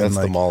frustrated. That's and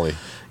the Molly.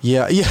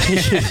 Yeah.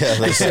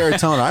 The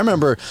serotonin. I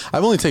remember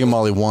I've only taken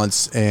Molly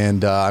once,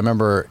 and I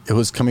remember it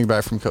was coming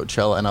back from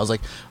Coachella, and I was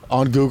like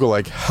on Google,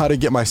 like, how to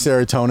get my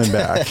serotonin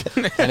back.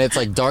 And it's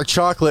like dark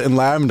chocolate and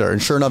lavender. And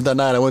sure enough, that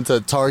night I went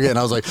to Target and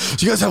I was like,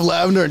 do you guys have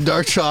lavender and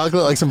dark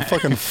chocolate? Like some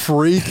fucking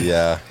freak.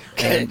 Yeah.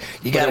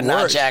 You got to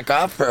not jack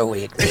off for a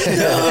week. I'm gonna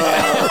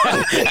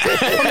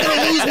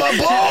lose my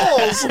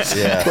balls.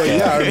 Yeah. But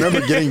yeah, I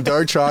remember getting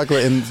dark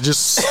chocolate and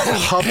just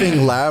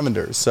huffing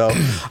lavender. So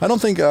I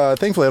don't think,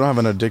 thankfully, I don't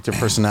have an addictive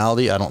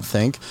personality. I don't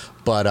think,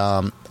 but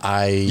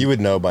you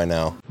would know by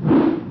now.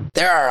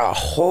 There are a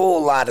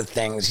whole lot of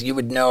things you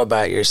would know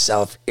about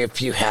yourself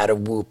if you had a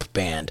Whoop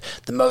band,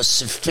 the most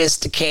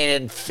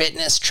sophisticated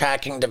fitness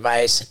tracking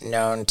device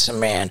known to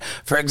man.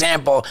 For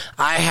example,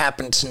 I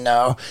happen to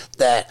know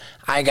that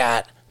I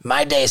got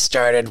my day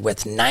started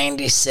with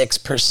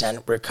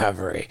 96%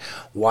 recovery.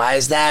 Why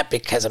is that?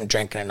 Because I'm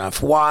drinking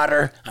enough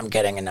water, I'm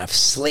getting enough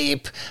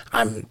sleep,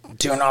 I'm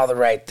doing all the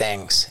right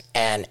things,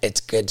 and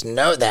it's good to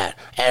know that.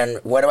 And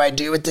what do I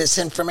do with this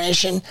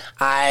information?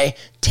 I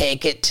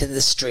take it to the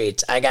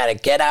streets. I gotta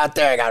get out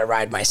there, I gotta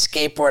ride my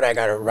skateboard, I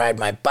gotta ride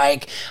my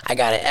bike, I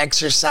gotta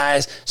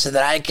exercise so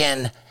that I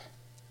can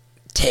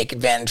take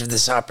advantage of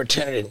this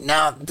opportunity.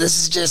 Now,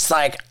 this is just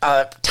like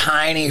a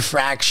tiny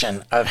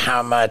fraction of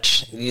how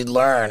much you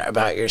learn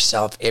about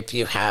yourself if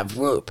you have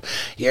Whoop.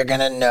 You're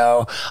going to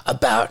know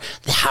about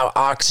how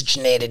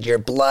oxygenated your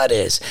blood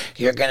is.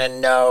 You're going to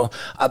know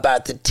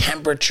about the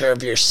temperature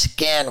of your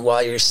skin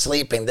while you're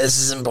sleeping. This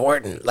is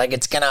important. Like,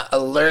 it's going to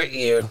alert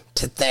you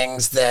to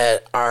things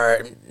that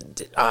are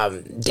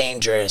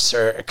dangerous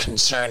or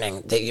concerning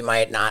that you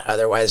might not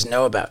otherwise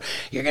know about.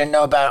 You're going to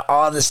know about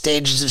all the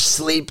stages of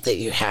sleep that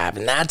you have,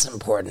 and that's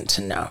important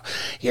to know.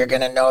 You're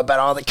going to know about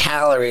all the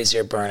calories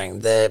you're burning,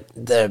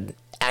 the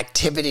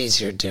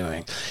activities you're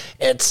doing.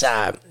 It's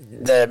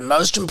the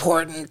most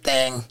important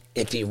thing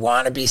if you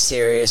want to be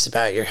serious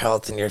about your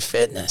health and your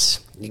fitness.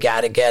 You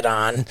got to get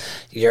on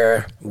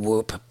your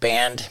Whoop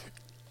band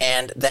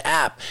and the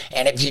app.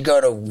 And if you go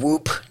to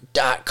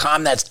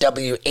whoop.com, that's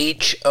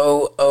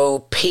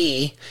WHOOP,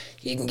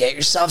 you can get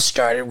yourself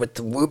started with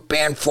the Whoop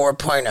Band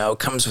 4.0.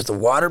 Comes with a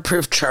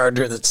waterproof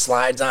charger that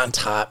slides on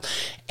top,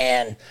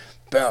 and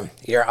boom,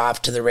 you're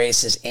off to the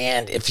races.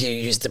 And if you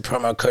use the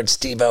promo code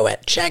STEVO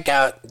at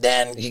checkout,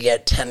 then you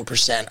get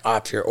 10%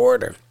 off your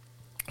order.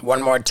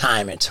 One more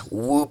time, it's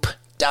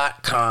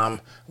whoop.com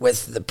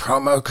with the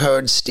promo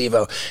code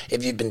STEVO.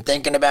 If you've been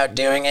thinking about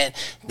doing it,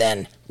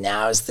 then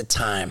now is the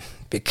time.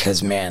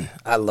 Because, man,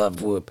 I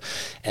love Whoop.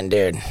 And,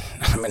 dude,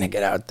 I'm going to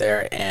get out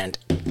there and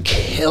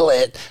kill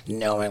it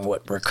knowing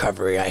what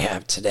recovery I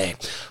have today.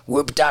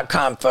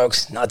 Whoop.com,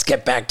 folks. Now let's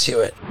get back to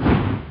it.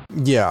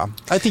 Yeah.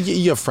 I think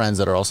you have friends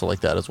that are also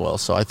like that as well.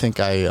 So I think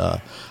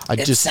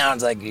it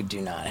sounds like you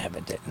do not have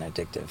an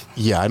addictive.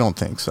 Yeah, I don't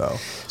think so.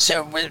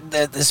 So with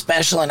the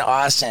special in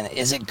Austin,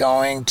 is it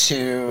going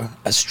to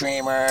a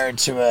streamer,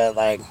 to a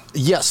like...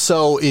 Yes,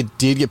 so it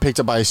did get picked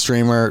up by a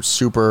streamer.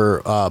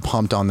 Super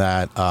pumped on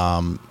that.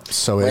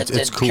 So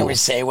it's cool. Can we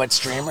say what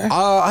streamer?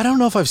 I don't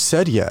know if I've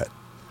said yet.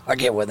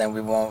 Okay, well then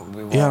we won't.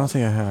 Yeah, I don't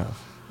think I have.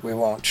 We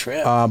won't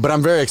trip. But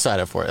I'm very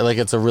excited for it. Like,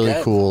 it's a really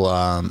cool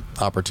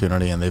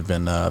opportunity, and they've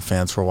been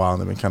fans for a while, and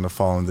they've been kind of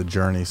following the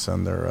journey. So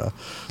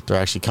they're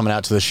actually coming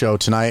out to the show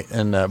tonight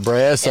in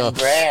Brea. So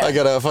I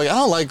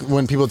don't like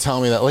when people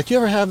tell me that. Like, you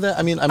ever have that?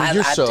 I mean,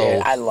 you're so.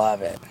 Dude, I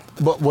love it.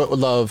 What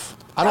love?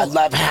 I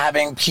love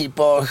having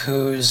people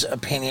whose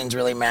opinions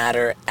really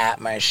matter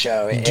at my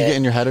show. Do you get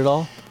in your head at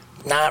all?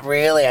 Not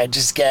really. I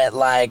just get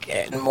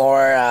like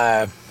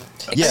more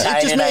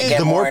excited I get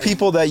the more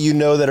people that you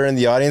know that are in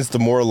the audience, the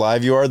more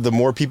alive you are. The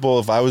more people,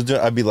 if I was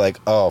doing, I'd be like,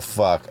 oh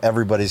fuck,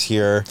 everybody's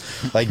here.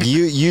 Like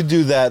you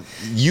do that.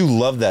 You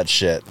love that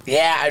shit.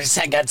 Yeah,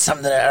 I got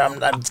something.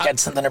 I've got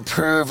something to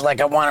prove.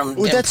 Like I want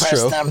to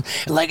impress them.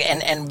 Like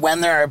and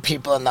when there are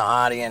people in the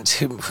audience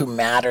who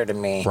matter to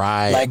me,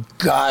 right? Like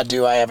God,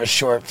 do I have a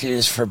short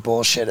fuse for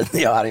bullshit in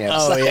the audience?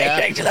 Oh like,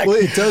 yeah. Like, well,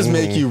 it does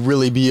make you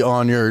really be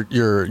on your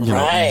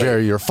right.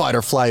 your fight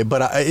or flight.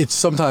 But it's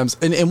sometimes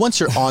and once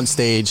you're on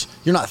stage,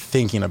 you're not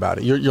thinking about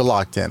it. You're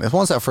locked in.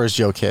 Once that first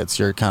joke hits,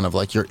 you're kind of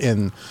like you're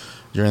in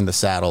the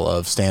saddle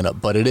of stand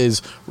up. But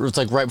it's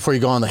like right before you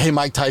go on hey,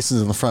 Mike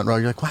Tyson's in the front row.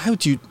 You're like, why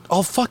would you?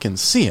 I'll fucking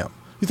see him.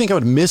 You think I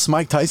would miss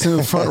Mike Tyson in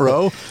the front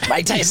row?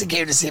 Mike Tyson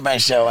came to see my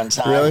show one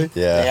time. Really?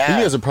 Yeah.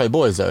 You guys are probably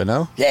boys though,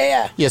 no?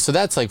 Yeah. Yeah, so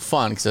that's like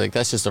fun because like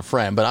that's just a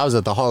friend. But I was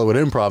at the Hollywood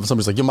Improv and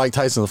somebody's like, "Yo, Mike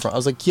Tyson in the front." I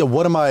was like, "Yeah,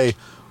 what am I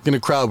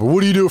gonna crowd?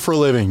 What do you do for a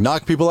living?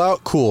 Knock people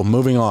out? Cool,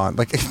 moving on."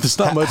 Like, there's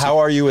not much. How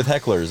are you with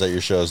hecklers at your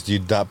shows? Do you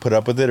not put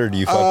up with it, or do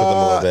you fuck with them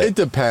a little bit? It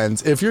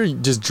depends. If you're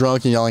just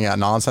drunk and yelling at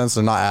nonsense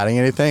and not adding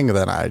anything,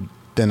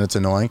 then it's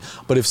annoying.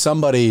 But if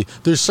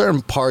there's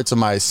certain parts of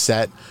my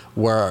set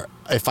where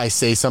if I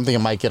say something, I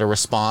might get a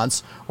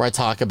response, where I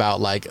talk about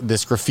like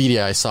this graffiti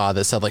I saw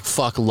that said like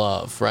 "fuck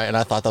love," right? And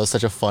I thought that was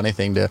such a funny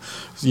thing to,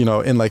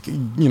 in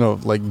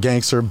like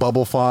gangster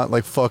bubble font,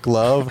 like "fuck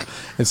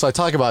love." And so I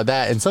talk about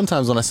that. And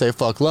sometimes when I say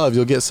 "fuck love,"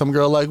 you'll get some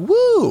girl like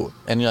 "woo,"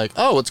 and you're like,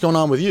 "Oh, what's going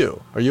on with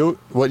you? You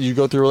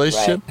go through a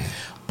relationship?" Right.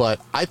 But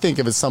I think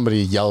if it's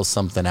somebody yells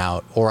something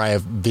out, or I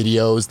have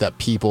videos that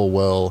people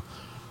will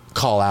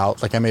call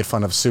out, like I made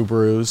fun of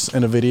Subarus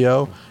in a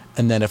video.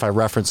 And then if I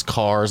reference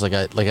cars, I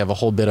have a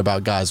whole bit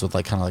about guys with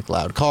like kind of like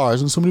loud cars,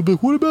 and somebody will be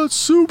like, "What about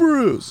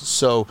Subarus?"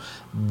 So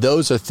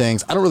those are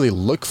things I don't really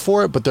look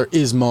for it, but there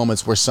is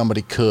moments where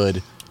somebody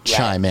could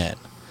chime in.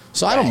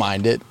 So I don't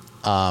mind it.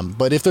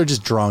 But if they're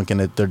just drunk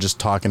and they're just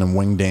talking in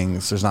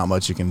wingdings, there's not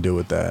much you can do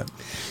with that.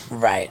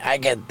 Right. I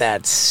get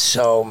that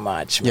so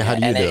much. Man. Yeah. How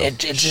do you do? It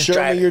just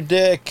show me your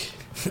dick.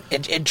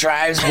 It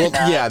drives me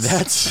nuts. Yeah,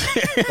 that's.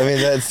 I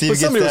mean, that Steve but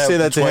somebody would say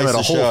that to him at a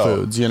Whole show.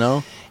 Foods,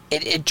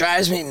 It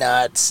drives me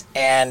nuts,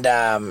 and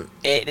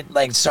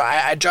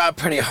I draw a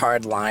pretty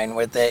hard line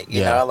with it.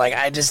 You know, like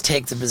I just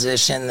take the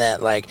position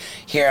that like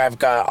here I've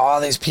got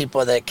all these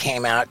people that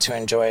came out to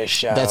enjoy a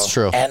show. That's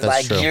true. And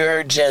That's true.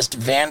 You're just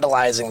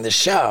vandalizing the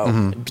show,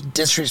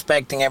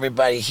 disrespecting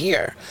everybody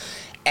here,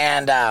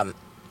 and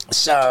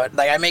so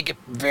like I make it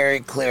very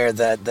clear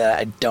that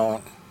I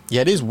don't. Yeah,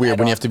 it is weird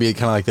when you have to be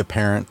kind of like the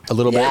parent a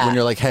little bit when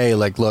you're like, hey,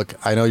 like, look,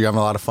 I know you're having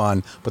a lot of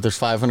fun, but there's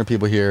 500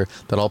 people here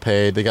that all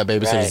paid. They got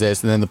babysitters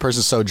this, and then the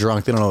person's so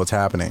drunk they don't know what's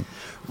happening.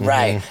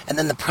 Right. And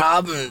then the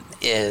problem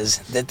is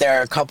that there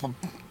are a couple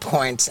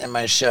points in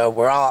my show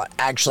where I'll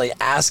actually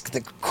ask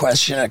the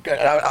question, I'll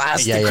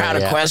ask the crowd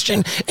a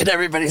question, and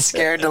everybody's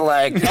scared to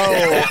like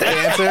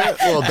answer it.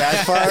 Little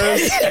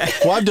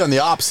backfires. Well, I've done the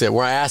opposite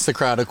where I ask the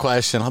crowd a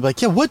question. I'll be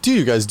like, yeah, what do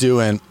you guys do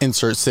in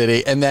insert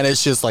city? And then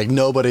it's just like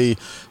nobody,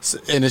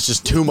 and it's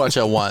just too much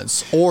at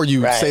once. Or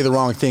you say the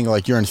wrong thing,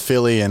 like you're in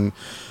Philly and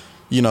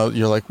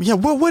you're like, yeah,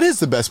 what is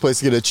the best place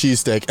to get a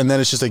cheesesteak? And then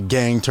it's just a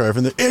gang turf,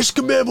 and they're ish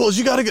kabibbles,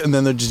 you gotta get, and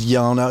then they're just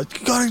yelling out,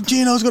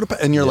 Gino's go to,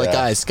 and you're like,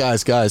 guys.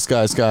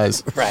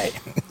 Right.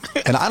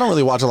 And I don't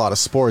really watch a lot of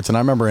sports, and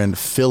I remember in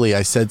Philly,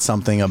 I said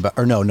something about,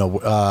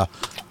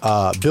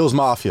 Bills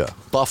Mafia,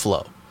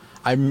 Buffalo.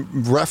 I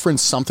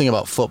referenced something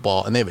about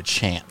football, and they have a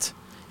chant.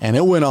 And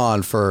it went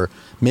on for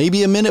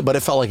maybe a minute, but it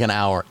felt like an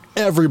hour.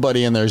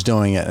 Everybody in there is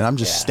doing it, and I'm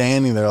just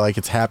standing there like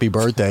it's happy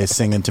birthday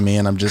singing to me,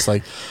 and I'm just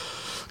like,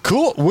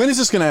 cool. When is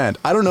this going to end?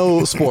 I don't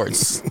know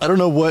sports. I don't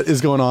know what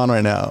is going on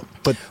right now.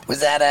 But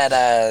was that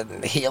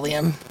at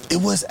Helium?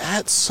 It was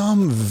at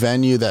some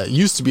venue that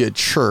used to be a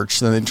church,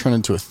 then they turned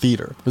into a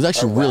theater. It was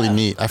actually really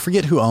neat. I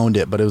forget who owned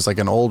it, but it was like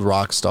an old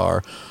rock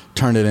star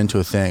turned it into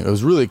a thing. It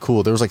was really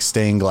cool. There was like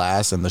stained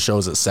glass, and the show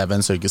was at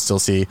 7, so you could still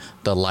see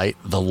the light,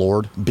 the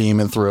Lord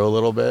beaming through a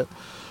little bit.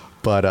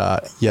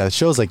 But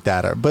shows like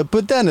that are.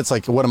 But then it's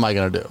like, what am I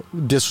going to do?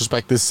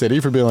 Disrespect this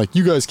city for being like,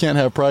 you guys can't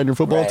have pride in your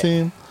football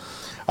team?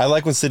 I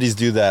like when cities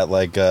do that,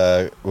 like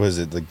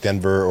like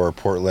Denver or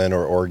Portland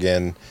or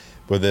Oregon,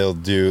 where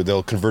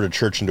they'll convert a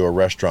church into a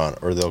restaurant,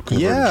 or they'll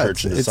convert a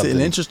church into something. It's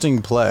an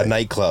interesting play. A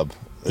nightclub.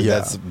 Yeah.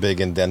 That's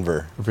big in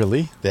Denver.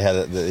 Really? They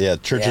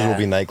had churches will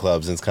be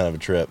nightclubs, and it's kind of a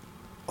trip.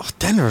 Oh,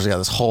 Denver's got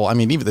this whole,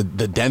 even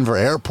the Denver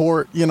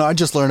airport, I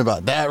just learned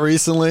about that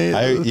recently.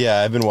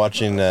 I've been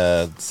watching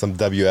some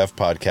WF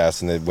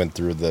podcasts, and they went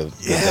through the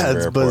Denver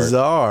it's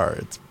airport.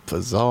 It's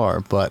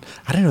bizarre, but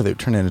I didn't know they would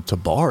turn it into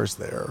bars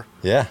there.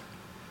 Yeah.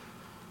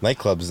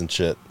 Nightclubs and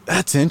shit.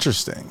 That's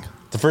interesting.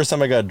 The first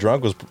time I got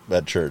drunk was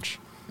at church.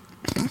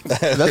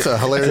 That's a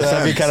hilarious.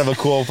 That'd be kind of a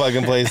cool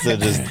fucking place to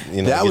just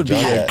that would be.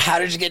 How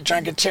did you get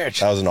drunk at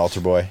church? I was an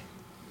altar boy.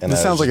 And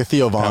this sounds like a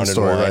Theo Von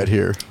story right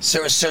here.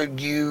 So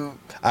you.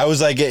 I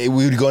was like, we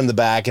would go in the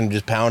back and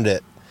just pound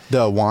it.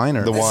 The wine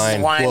or the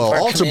wine? Well,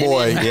 altar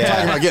boy. Talking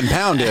about getting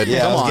pounded. Yeah,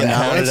 come I was on getting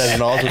now. pounded as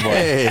an altar boy.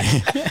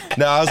 Hey.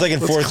 No, I was like in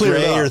 4th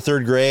grade or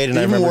 3rd grade, and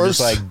I remember just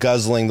like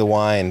guzzling the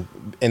wine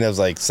And it was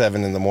like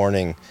 7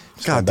 a.m.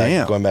 God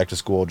damn. Going back to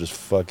school, just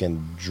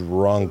fucking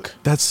drunk.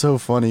 That's so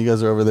funny. You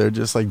guys are over there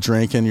just like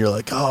drinking. You're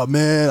like, oh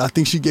man, I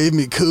think she gave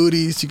me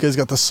cooties. You guys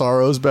got the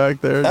sorrows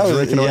back there.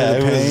 Drinking away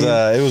the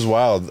pain. It was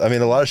wild. I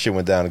mean, a lot of shit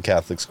went down in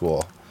Catholic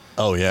school.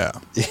 Oh yeah.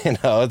 It's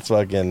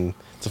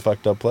a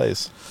fucked up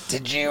place.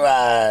 Did you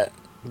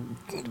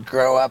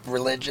grow up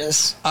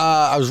religious?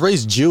 I was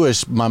raised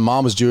Jewish. My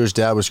mom was Jewish,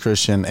 dad was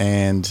Christian,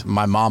 and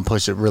my mom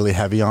pushed it really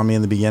heavy on me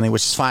in the beginning,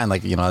 which is fine.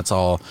 Like, that's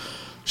all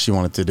she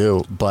wanted to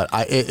do. But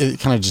it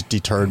kind of just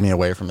deterred me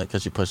away from it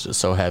because she pushed it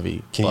so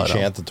heavy. Can you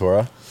chant the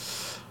Torah?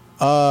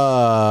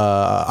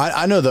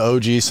 I know the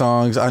OG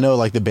songs. I know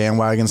like the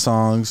bandwagon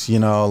songs. Can you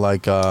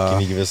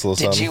give us a little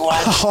something? Did you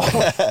watch?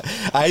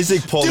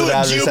 Isaac pulled it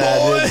out of his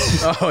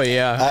head. Oh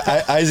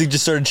yeah. Isaac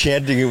just started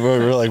chanting, and we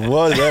were like,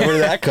 "What? Where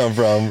did that come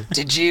from?"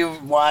 Did you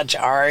watch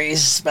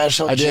Ari's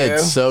special? I did.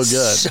 So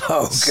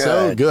good.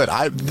 So good.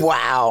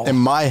 Wow. In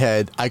my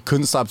head, I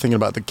couldn't stop thinking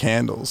about the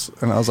candles,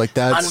 and I was like,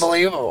 "That's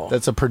unbelievable.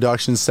 That's a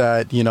production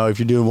set. If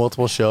you're doing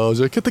multiple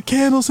shows, like, get the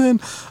candles in."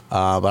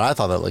 But I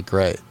thought that looked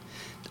great.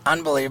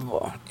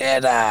 Unbelievable.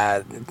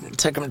 It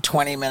took him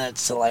 20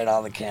 minutes to light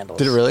all the candles.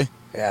 Did it really?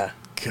 Yeah.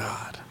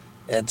 God.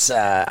 It's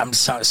I'm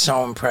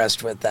so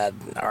impressed with that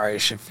Ari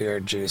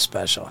Shaffir Jew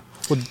special.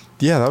 Well,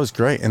 yeah, that was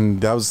great. And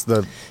that was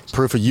the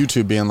proof of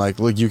YouTube being like,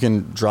 look, you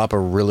can drop a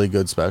really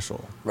good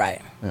special.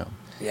 Right. Yeah.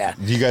 Yeah.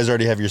 Do you guys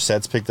already have your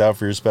sets picked out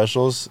for your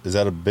specials? Is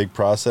that a big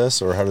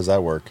process, or how does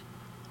that work?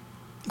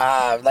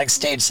 Like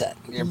stage set,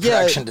 your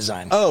production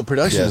design. Oh,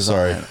 production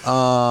design.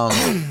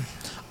 Sorry.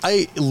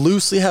 I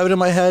loosely have it in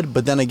my head,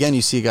 but then again,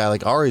 you see a guy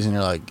like Ari's and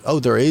you're like, oh,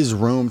 there is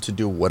room to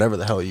do whatever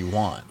the hell you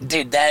want.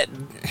 Dude, I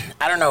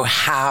don't know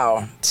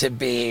how to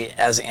be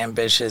as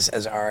ambitious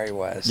as Ari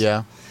was.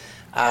 Yeah.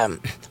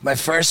 My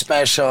first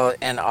special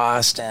in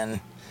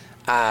Austin,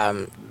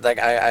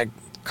 I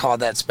called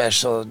that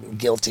special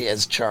Guilty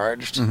as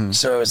Charged. Mm-hmm.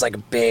 So it was like a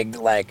big,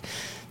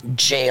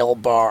 jail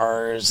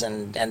bars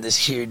and this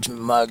huge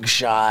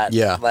mugshot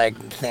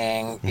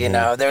thing.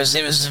 Mm-hmm.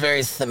 It was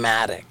very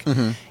thematic.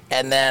 Mm-hmm.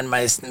 And then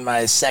my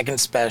second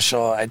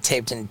special I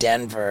taped in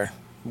Denver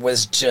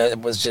was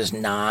just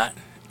not.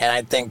 And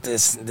I think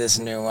this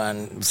new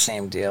one,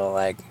 same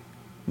deal.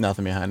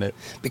 Nothing behind it.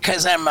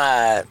 Because I'm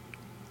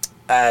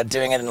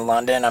doing it in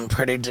London, I'm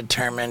pretty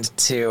determined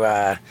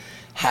to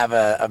have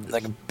a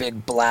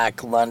big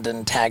black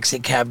London taxi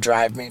cab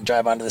drive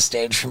onto the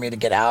stage for me to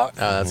get out.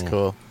 Oh, that's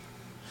cool.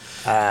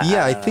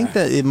 I think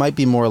that it might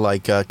be more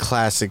like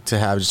classic to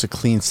have just a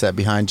clean set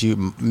behind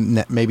you.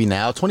 Maybe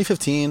now,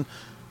 2015.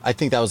 I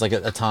think that was like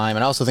a time,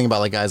 and I also think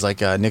about guys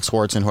like Nick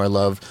Swartzen, who I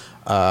love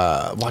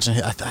watching.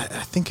 I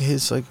think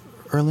his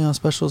early on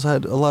specials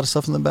had a lot of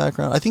stuff in the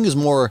background. I think it's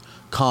more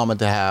common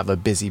to have a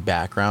busy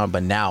background,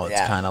 but now it's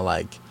kind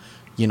of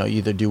you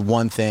either do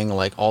one thing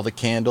like all the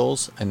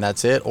candles and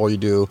that's it, or you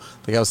do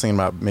I was thinking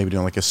about maybe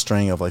doing a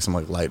string of some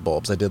light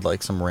bulbs. I did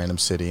some random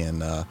city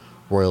in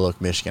Royal Oak,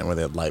 Michigan, where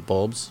they had light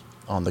bulbs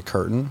on the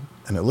curtain,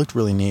 and it looked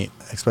really neat,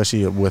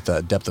 especially with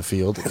depth of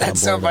field.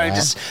 That's so funny.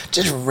 Just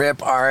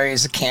rip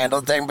Ari's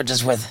candle thing, but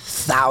just with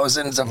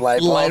thousands of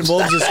light bulbs.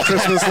 Light bulbs, just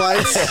Christmas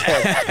lights.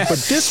 But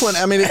this one,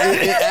 I mean, it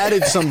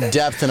added some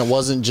depth, and it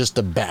wasn't just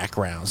a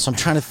background. So I'm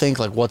trying to think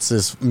what's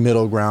this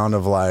middle ground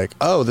of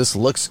oh, this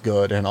looks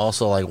good, and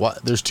also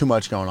what? There's too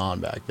much going on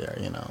back there,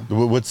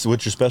 What's your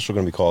special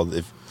going to be called?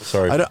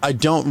 I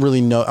don't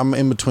really know. I'm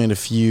in between a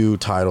few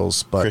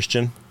titles, but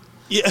Christian.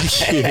 Yeah.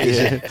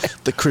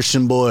 The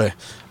Christian boy.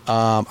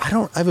 I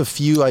have a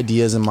few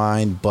ideas in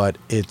mind, but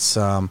it's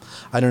I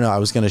don't know. I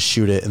was gonna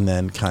shoot it and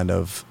then kind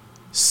of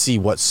see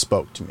what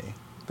spoke to me.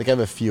 I have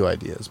a few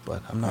ideas,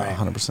 but I'm not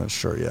 100%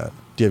 sure yet.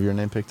 Do you have your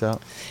name picked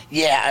out?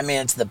 Yeah, I mean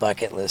it's the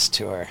bucket list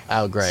tour.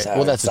 Oh, great. So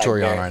well, that's the tour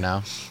you're on right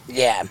now.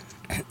 Yeah,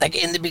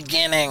 in the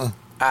beginning,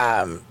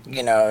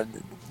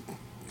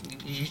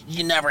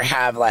 you never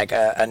have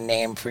a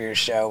name for your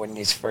show when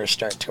you first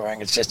start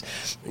touring. It's just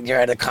you're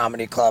at a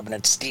comedy club and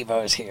it's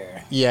Steve-O's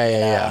here.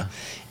 Yeah.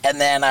 And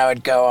then I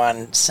would go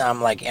on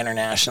some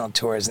international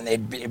tours, and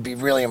it'd be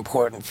really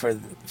important for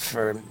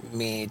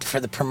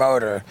the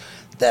promoter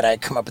that I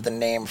come up with a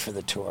name for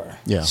the tour.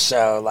 Yeah.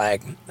 So I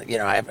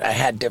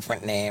had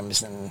different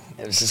names, and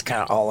it was just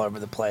kind of all over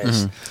the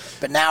place. Mm-hmm.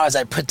 But now as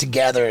I put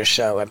together a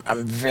show,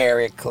 I'm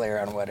very clear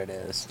on what it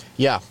is.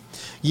 Yeah.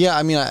 Yeah,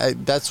 I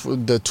mean, that's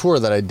the tour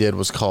that I did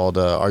was called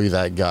 "Are You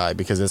That Guy?"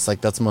 because it's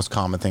that's the most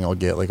common thing I'll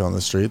get on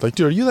the street.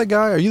 Dude, are you that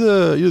guy? Are you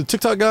the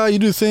TikTok guy? You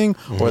do the thing,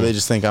 mm-hmm. Or they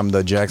just think I'm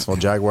the Jacksonville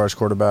Jaguars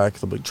quarterback.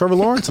 They'll be like, Trevor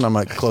Lawrence, and I'm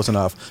like, close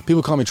enough.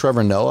 People call me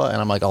Trevor Noah, and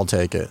I'm like, I'll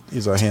take it.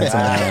 He's a handsome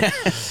man.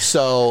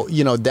 So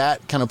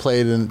that kind of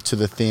played into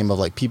the theme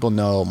of people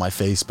know my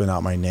face but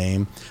not my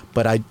name.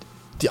 But I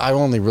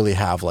only really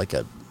have a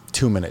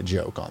 2-minute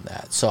joke on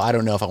that. So I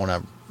don't know if I want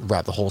to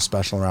wrap the whole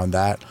special around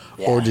that,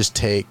 or just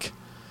take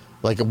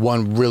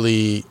one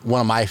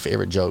of my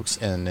favorite jokes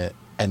in it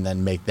and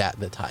then make that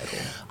the title.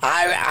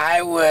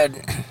 I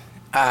would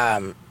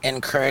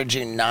encourage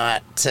you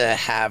not to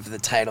have the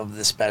title of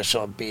the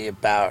special be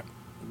about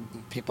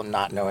people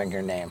not knowing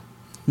your name.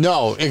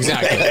 No,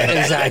 exactly.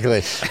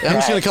 Exactly. I'm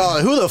just going to call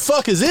it, who the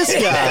fuck is this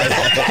guy?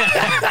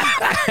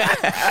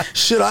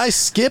 Should I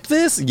skip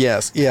this?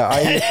 Yes. Yeah.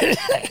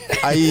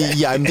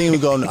 I'm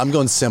thinking I'm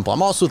going simple.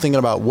 I'm also thinking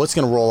about what's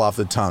going to roll off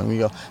the tongue. We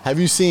go, have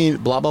you seen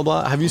blah, blah,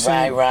 blah? Have you seen,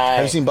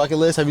 have you seen Bucket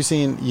List? Have you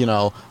seen, I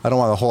don't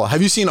want the whole,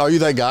 have you seen Are You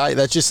That Guy?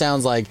 That just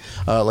sounds like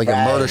a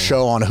murder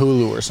show on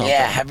Hulu or something.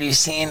 Yeah. Have you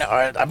seen,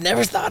 I've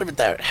never thought of it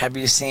that. Have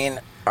you seen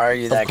Are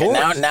You That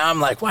Guy? Now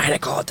I'm like, why did I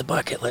call it the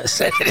Bucket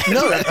List?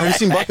 No, have you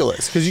seen Bucket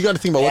List? Because you got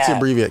to think about what's the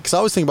abbreviate. Because I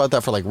always think about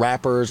that for like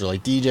rappers or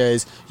like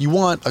DJs. You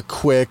want a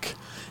quick,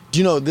 do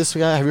you know this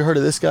guy? Have you heard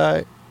of this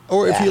guy?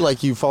 Or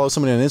if you follow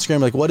somebody on Instagram,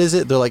 like, what is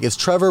it? They're like, it's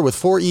Trevor with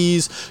 4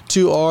 E's,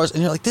 2 R's.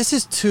 And you're like, this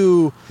is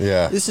too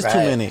too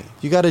many.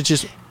 You got to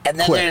just And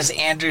then there's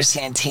Andrew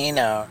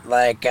Santino.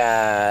 Like,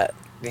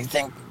 do you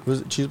think...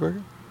 Was it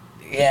Cheeseburger?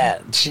 Yeah,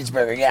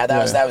 Cheeseburger. Yeah,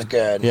 that was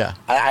good. Yeah.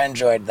 I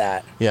enjoyed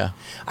that. Yeah.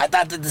 I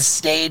thought that the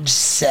stage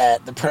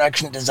set, the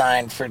production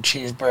design for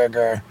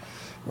Cheeseburger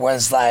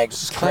was like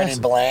pretty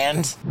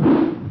bland.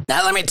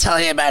 Now let me tell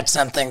you about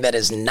something that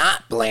is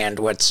not bland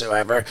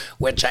whatsoever,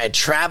 which I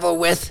travel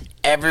with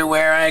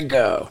everywhere I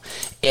go.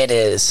 It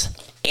is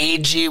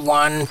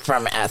AG1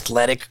 from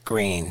Athletic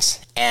Greens.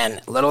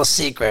 And little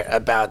secret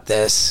about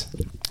this,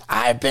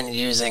 I've been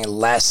using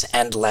less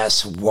and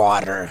less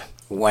water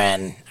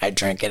when I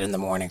drink it in the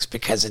mornings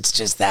because it's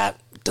just that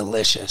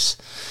delicious.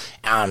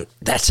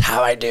 That's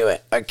how I do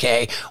it,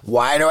 okay?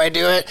 Why do I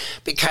do it?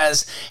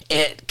 Because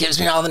it gives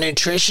me all the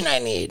nutrition I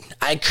need.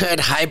 I could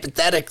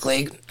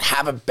hypothetically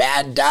have a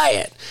bad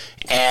diet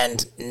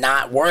and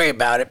not worry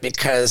about it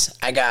because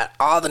I got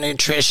all the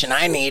nutrition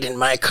I need in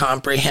my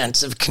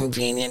comprehensive,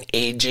 convenient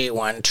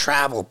AG1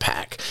 travel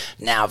pack.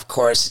 Now, of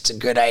course, it's a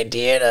good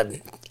idea to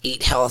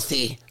eat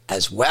healthy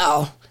as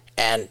well,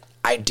 and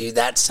I do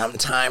that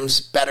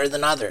sometimes better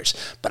than others,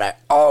 but I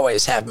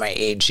always have my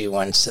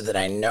AG1 so that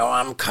I know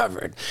I'm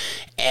covered.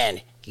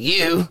 And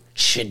you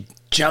should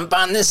jump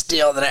on this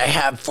deal that I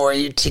have for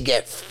you to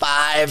get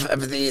 5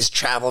 of these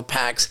travel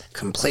packs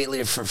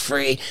completely for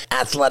free.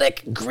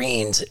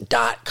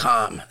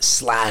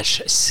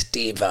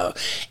 athleticgreens.com/Stevo.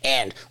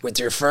 And with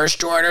your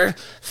first order,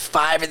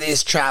 5 of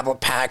these travel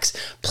packs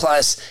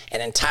plus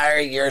an entire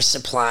year's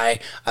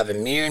supply of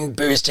immune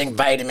boosting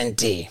vitamin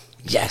D.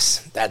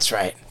 Yes, that's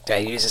right. I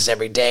use this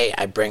every day.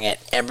 I bring it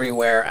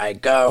everywhere I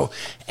go.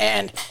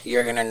 And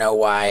you're going to know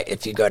why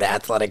if you go to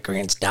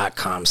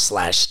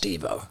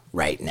athleticgreens.com/Stevo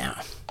right now.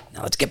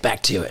 Now let's get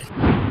back to it.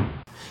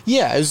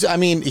 Yeah,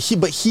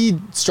 he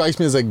strikes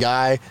me as a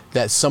guy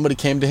that somebody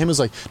came to him and was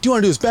like, do you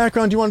want to do his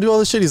background? Do you want to do all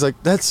this shit? He's like,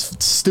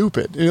 that's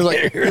stupid. And you're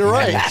like, you're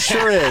right,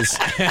 sure is.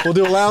 We'll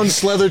do a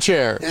lounge leather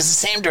chair. It's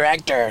the same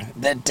director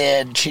that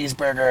did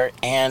Cheeseburger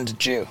and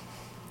Jew.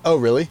 Oh,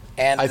 really?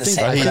 And I think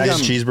he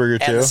does Cheeseburger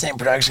too. And the same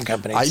production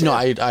company.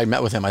 I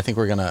met with him. I think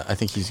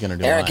he's gonna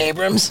do Eric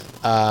Abrams.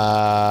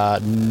 The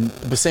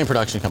same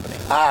production company.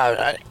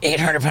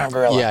 800-pound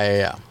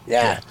gorilla.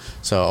 Yeah.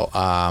 So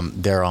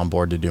they're on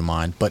board to do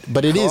mine,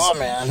 but it is. Oh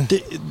man.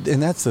 And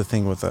that's the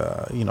thing with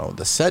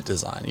the set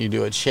design. You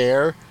do a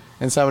chair,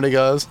 and somebody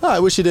goes, "Oh, I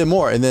wish you did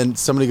more," and then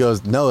somebody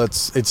goes, "No,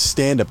 it's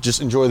stand up. Just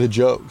enjoy the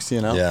jokes."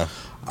 Yeah.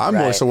 I'm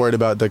more so worried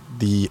about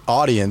the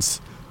audience.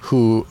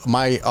 Who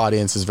my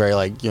audience is very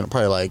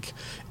probably like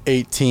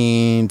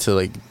 18 to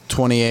like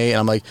 28, and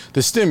I'm like,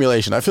 the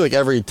stimulation, I feel like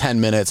every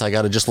 10 minutes I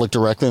gotta just look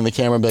directly in the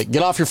camera and be like,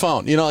 get off your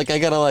phone, I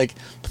gotta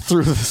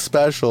through the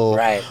special,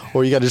 right?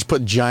 Or you gotta just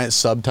put giant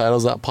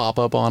subtitles that pop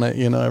up on it,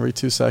 every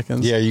 2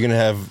 seconds. Yeah, you're gonna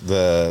have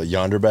the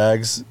yonder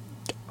bags?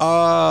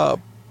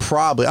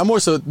 Probably. I'm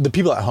more so the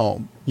people at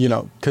home,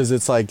 because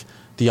it's like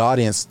the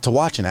audience to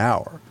watch an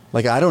hour.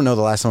 Like, I don't know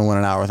the last time I went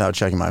an hour without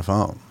checking my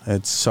phone.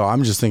 So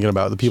I'm just thinking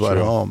about the people at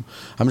home.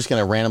 I'm just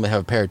going to randomly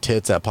have a pair of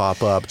tits that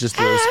pop up just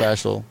really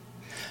special.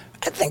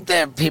 I think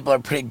that people are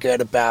pretty good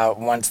about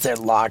once they're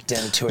locked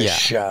into a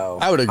show.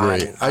 I would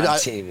agree. On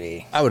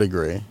TV. I would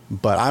agree.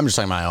 But I'm just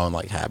like my own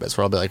habits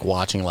where I'll be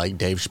watching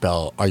Dave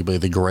Chappelle, arguably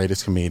the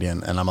greatest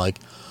comedian. And I'm like,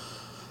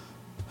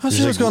 I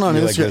see what's going on.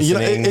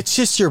 It's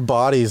just your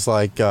body's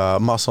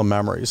muscle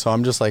memory. So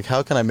I'm just like,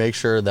 how can I make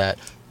sure that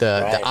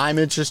that I'm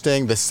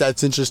interesting, the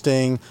set's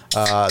interesting,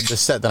 the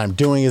set that I'm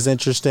doing is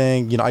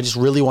interesting. I just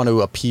really want to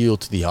appeal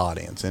to the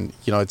audience. And,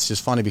 it's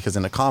just funny because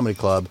in a comedy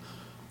club,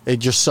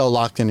 you're so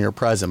locked in your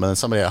present. But then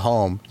somebody at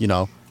home,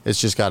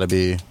 it's just got to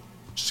be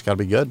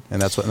good.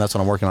 And that's what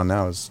I'm working on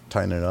now is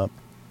tightening it up.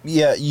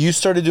 Yeah, you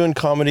started doing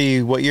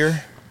comedy what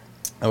year?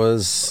 I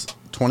was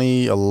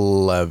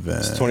 2011.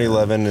 It's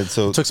 2011. And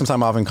so took some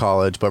time off in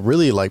college, but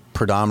really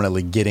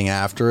predominantly getting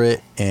after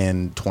it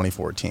in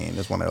 2014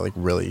 is when I I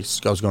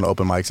was going to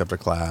open mics after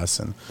class.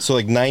 And so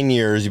 9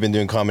 years you've been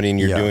doing comedy and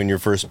you're doing your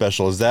first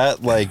special. Is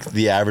that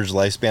the average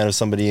lifespan of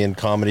somebody in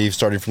comedy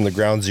starting from the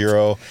ground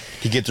zero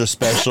to get their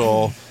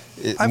special?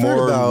 I've more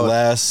heard about, or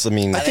less. I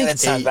think that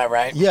sounds about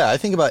right. Yeah, I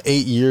think about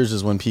 8 years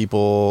is when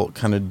people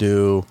kind of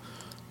do.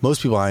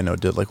 Most people I know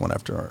did one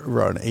after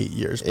around 8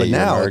 years, but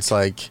now it's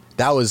that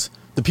was.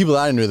 The people that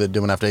I knew that did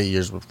one after 8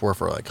 years were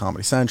for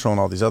Comedy Central and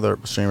all these other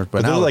streamers.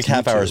 But now they're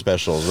half-hour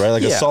specials,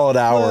 right? A solid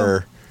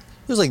hour.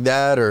 There's like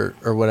that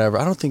or whatever.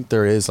 I don't think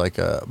there is like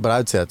but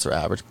I'd say that's their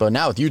average. But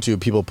now with YouTube,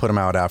 people put them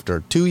out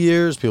after 2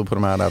 years. People put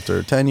them out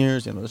after 10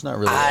 years. You know, there's not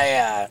really.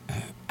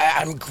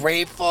 I'm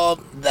grateful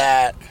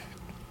that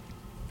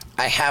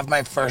I have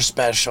my first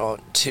special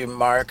to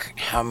mark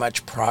how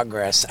much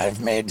progress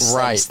I've made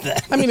since then.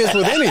 I mean, it's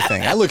with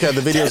anything. I look at the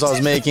videos I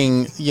was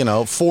making,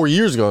 4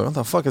 years ago. What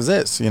the fuck is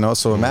this?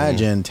 So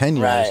imagine 10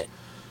 years. Right.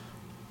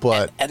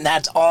 But and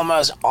that's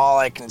almost all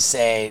I can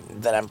say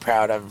that I'm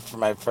proud of for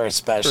my first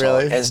special.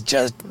 Really? Is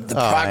just the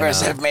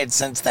progress I've made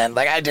since then.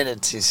 Like, I did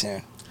it too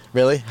soon.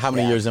 Really? How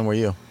many years in were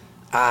you?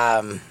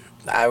 I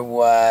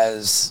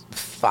was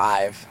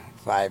 5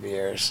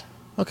 years.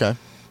 Okay.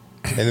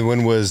 And then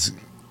when was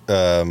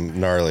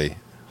Gnarly?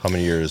 How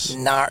many years?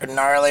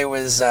 Gnarly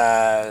was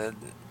 8?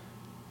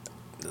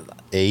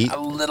 a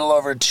little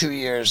over 2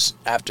 years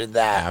after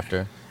that.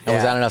 And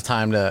was that enough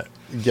time to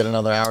get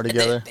another hour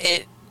together?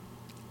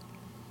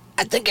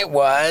 I think it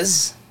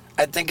was.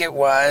 And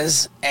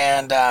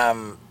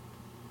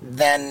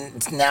then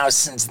now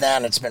since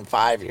then it's been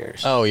 5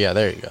 years. Oh yeah,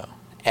 there you go.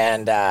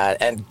 And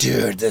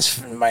dude,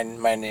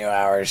 my new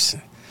hours,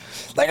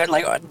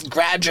 like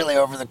gradually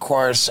over the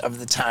course of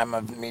the time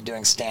of me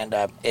doing stand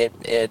up,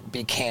 it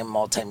became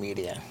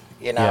multimedia.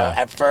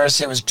 At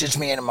first it was just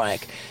me and a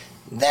mic.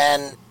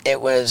 Then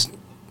it was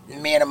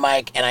me and a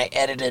mic, and I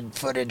edited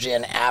footage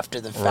in after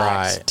the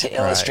fact to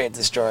illustrate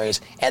the stories.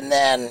 And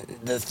then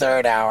the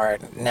third hour,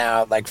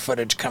 now like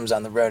footage comes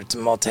on the road. It's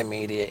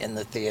multimedia in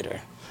the theater.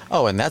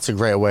 Oh, and that's a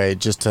great way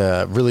just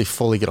to really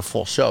fully get a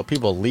full show.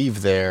 People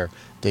leave there,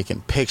 they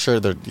can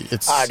picture dude.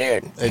 It's got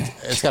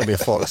to be a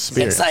full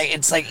experience.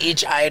 It's like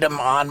each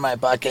item on my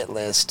bucket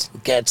list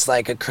gets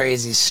like a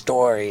crazy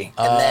story,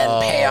 and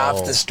then pay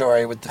off the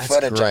story with the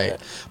footage of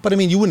it. But I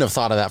mean, you wouldn't have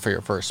thought of that for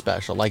your first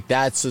special. Like,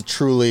 that's a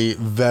truly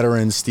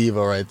veteran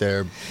Steve-O right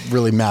there,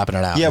 really mapping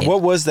it out. Yeah,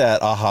 what was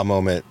that aha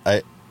moment?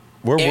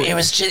 It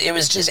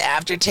was just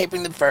after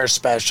taping the first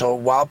special,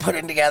 while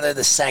putting together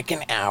the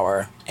second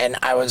hour, and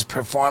I was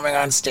performing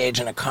on stage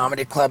in a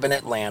comedy club in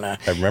Atlanta.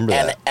 I remember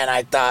that. And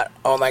I thought,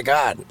 oh my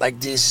God, like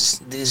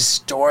these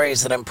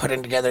stories that I'm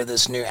putting together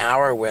this new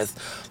hour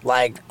with,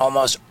 like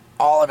almost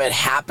all of it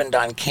happened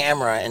on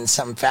camera in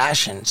some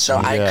fashion. So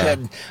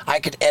I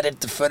could edit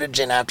the footage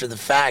in after the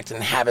fact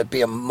and have it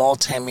be a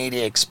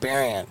multimedia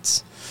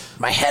experience.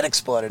 My head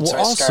exploded, so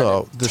I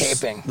started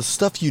taping. The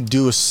stuff you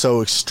do is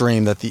so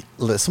extreme that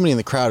somebody in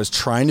the crowd is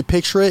trying to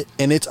picture it,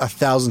 and it's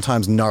 1,000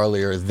 times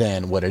gnarlier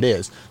than what it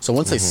is. So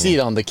once they see it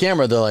on the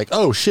camera, they're like,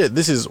 oh shit,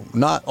 this is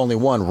not only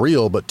one,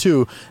 real, but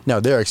two, now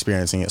they're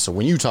experiencing it. So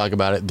when you talk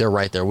about it, they're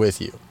right there with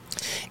you.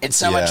 It's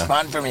so much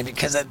fun for me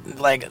because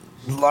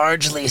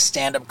largely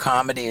stand-up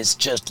comedy is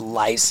just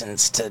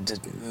licensed to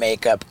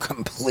make up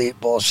complete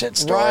bullshit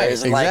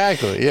stories. Right,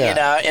 exactly,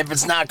 if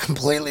it's not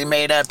completely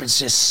made up, it's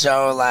just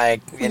so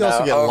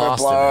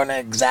overblown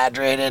and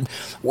exaggerated.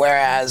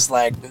 Whereas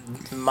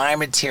my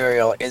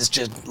material is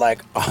just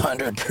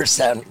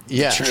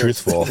 100%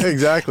 truthful.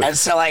 Exactly. And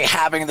so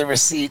having the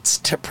receipts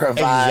to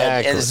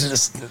provide is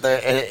just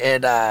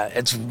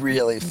it's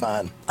really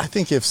fun. I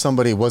think if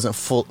somebody wasn't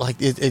full,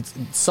 it's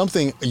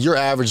something, your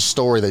average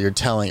story that you're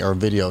telling or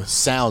video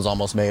sounds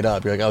almost made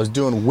up. You're like, I was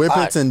doing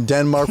whippets in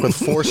Denmark with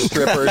 4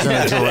 strippers and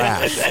a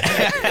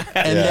giraffe.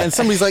 And then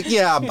somebody's like,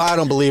 yeah, I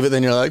don't believe it.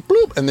 Then you're like,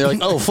 bloop. And they're like,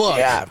 oh, fuck.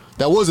 Yeah.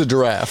 That was a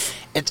giraffe.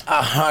 It's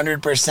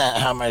 100%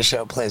 how my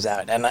show plays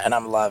out. And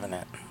I'm loving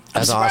it.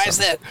 I'm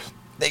surprised that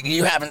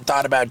you haven't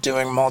thought about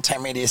doing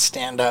multimedia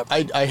stand-up.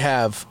 I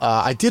have.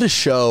 I did a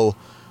show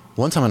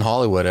one time in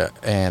Hollywood,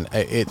 and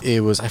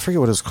it was, I forget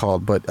what it was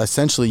called, but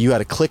essentially you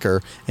had a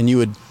clicker, and you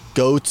would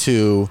go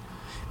to,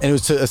 and it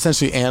was to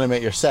essentially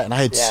animate your set. And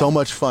I had so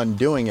much fun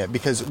doing it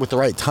because with the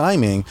right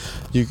timing,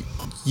 you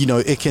know,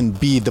 it can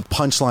be the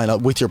punchline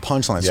up with your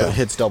punchline, so it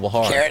hits double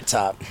hard. Carrot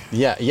Top.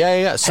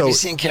 Yeah. So have you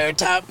seen Carrot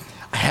Top?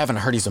 I haven't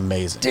heard. He's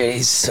amazing. Dude,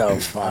 he's so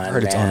fun. I've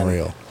heard it's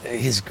unreal.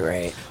 He's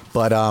great.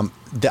 But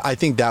I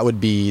think that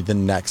would be the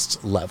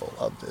next level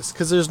of this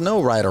because there's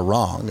no right or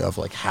wrong of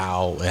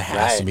how it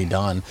has to be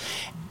done.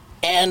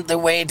 And the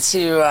way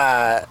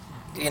to,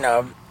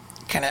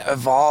 kind of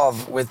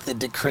evolve with the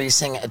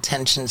decreasing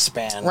attention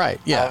span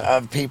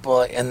of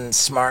people in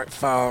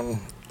smartphone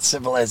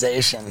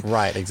civilization.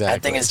 Right, exactly. I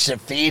think it's to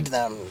feed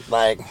them,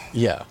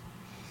 Yeah,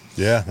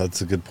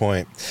 that's a good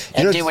point.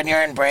 And dude, when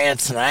you're in Brea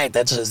tonight,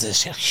 that's just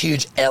this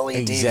huge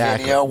LED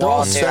video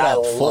wall. Dude, I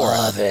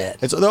love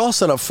it. They're all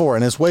set up for it,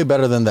 and it's way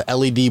better than the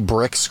LED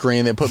brick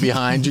screen they put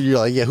behind you. You're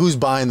like, yeah, who's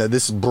buying that?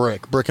 This is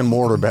brick and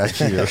mortar back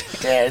here.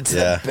 Dude, it's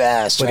the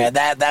best, man.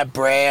 That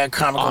Brea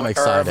comic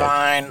book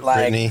Irvine,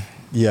 Brittany.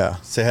 Yeah.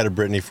 Say hi to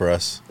Brittany for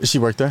us. Does she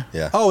work there?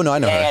 Yeah. Oh, no, I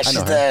know her. Yeah,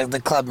 she's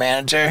the club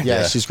manager.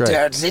 Yeah, she's great.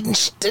 Dude,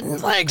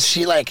 didn't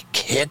she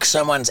kick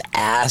someone's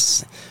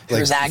ass who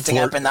was acting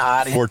up in the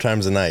audience? 4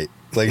 times a night.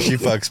 She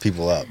fucks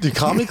people up. The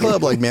comedy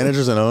club,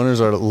 managers and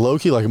owners are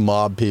low-key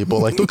mob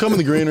people. They'll come in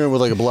the green room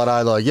with a blood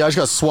eye. They're like, yeah, I just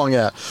got swung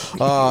at.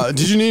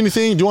 Did you need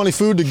anything? Do you want any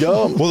food to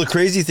go? Well, the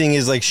crazy thing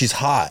is, she's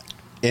hot.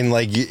 And,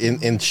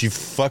 and she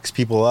fucks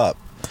people up.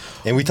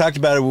 And we talked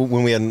about it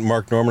when we had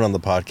Mark Norman on the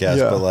podcast.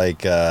 Yeah.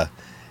 But,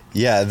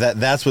 Yeah,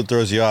 that's what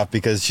throws you off,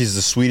 because she's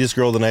the sweetest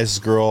girl, the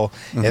nicest girl,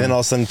 and then all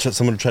of a sudden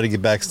someone try to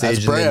get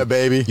backstage. That's Brea,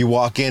 baby. You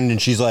walk in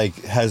and she's like,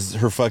 has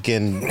her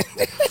fucking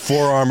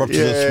forearm up to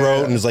the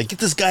throat and is like, get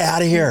this guy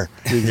out of here.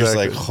 Exactly. You're just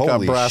like,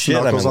 holy shit,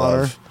 I'm in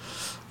love.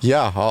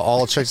 Yeah,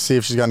 I'll check to see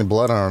if she's got any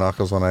blood on her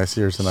knuckles when I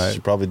see her tonight. She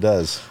probably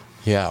does.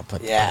 Yeah,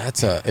 but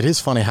it is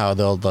funny how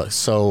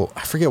so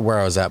I forget where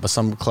I was at, but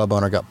some club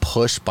owner got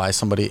pushed by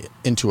somebody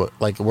into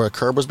like where a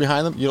curb was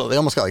behind them. You know, they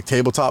almost got like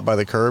tabletop by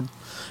the curb,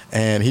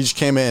 and he just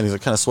came in. He's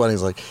like kind of sweating.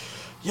 He's like,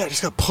 "Yeah, I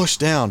just got pushed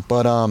down,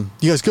 but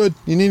you guys good?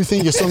 You need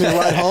anything? You still need a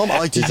ride home?" I'm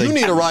like, "You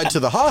need a ride to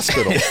the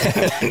hospital."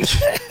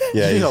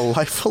 Yeah, you need a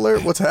life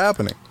alert. What's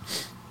happening?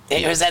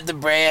 It was at the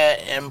Brea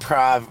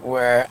Improv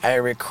where I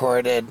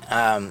recorded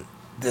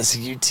this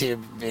YouTube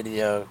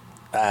video.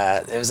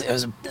 It was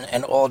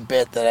an old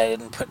bit that I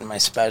didn't put in my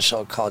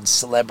special called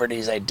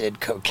 "Celebrities I Did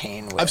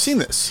Cocaine With." I've seen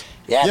this.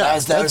 Yeah,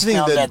 that was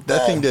filmed at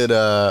that thing did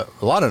a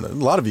lot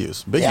of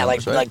views. Big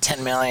numbers, right? like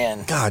 10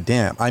 million. God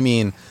damn. I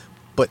mean,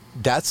 but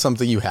that's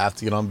something you have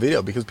to get on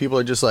video, because people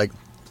are just like,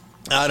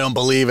 I don't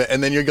believe it,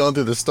 and then you're going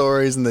through the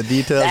stories and the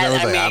details.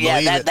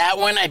 That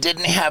one I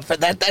didn't have, but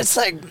that's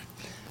like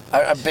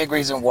a big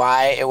reason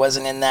why it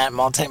wasn't in that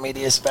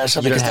multimedia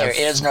special, because there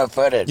is no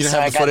footage. You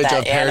don't have the footage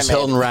of Paris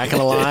Hilton racking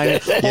a line.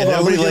 Yeah,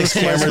 nobody likes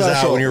cameras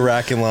out when you're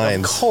racking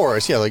lines. Of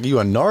course, yeah. Like, you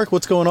a narc?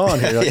 What's going on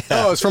here? Like,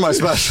 oh, it's for my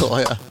special.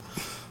 Yeah.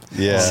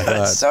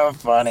 Yeah, it's so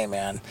funny,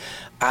 man.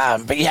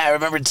 But yeah, I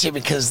remember too,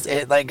 because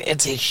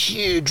it's a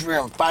huge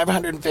room,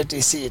 550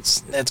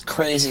 seats. It's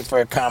crazy for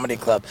a comedy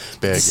club.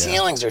 Big, the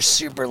ceilings are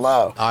super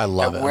low. I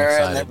love it.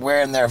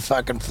 We're in there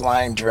fucking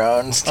flying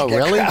drones to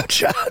get crowd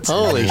shots.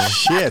 Holy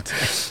shit.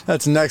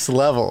 That's next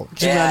level.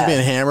 Can you imagine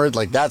being hammered?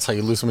 Like, that's how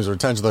you lose somebody's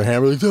attention. They're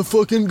hammered. Like, the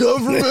fucking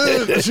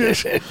government. You're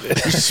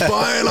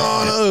spying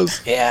on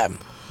us. Yeah.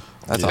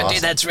 That's awesome.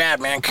 Dude, that's rad,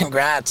 man.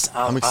 Congrats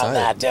on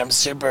that. I'm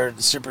super,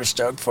 super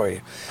stoked for you.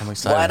 I'm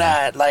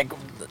excited.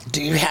 What,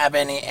 do you have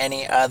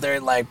any other,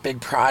 like, big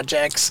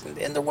projects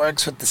in the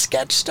works with the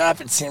sketch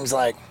stuff? It seems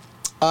like...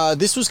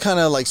 This was kind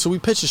of like... So we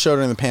pitched a show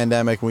during the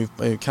pandemic, and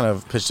we kind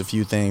of pitched a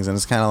few things, and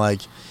it's kind of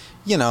like...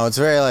 You know, it's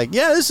very like,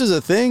 yeah, this is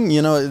a thing.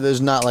 You know,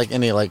 there's not, like,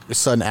 any, like,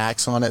 sudden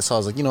acts on it. So I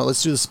was like, you know,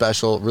 let's do the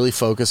special, really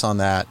focus on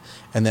that,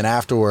 and then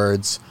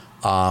afterwards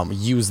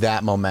use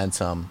that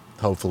momentum,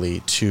 hopefully,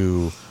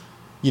 to...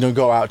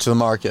 go out to the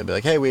market and be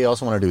like, hey, we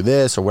also want to do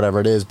this or whatever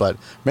it is. But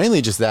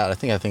mainly just that. I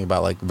think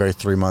about like very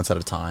 3 months at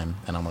a time.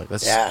 And I'm like,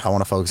 I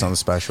want to focus on the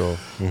special.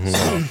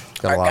 So,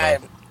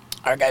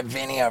 our guy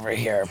Vinny over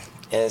here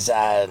is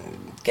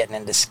getting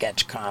into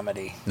sketch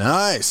comedy.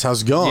 Not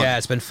How's it going? Yeah,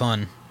 it's been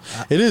fun.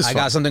 It is I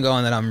got something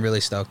going that I'm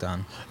really stoked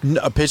on.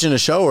 Pitching a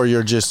show, or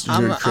you're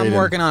I'm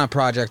working on a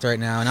project right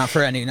now, not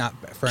for any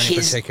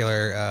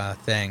particular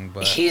thing,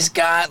 but he's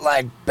got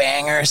like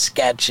banger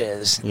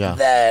sketches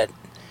that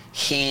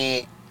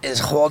he is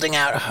holding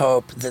out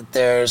hope that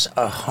there's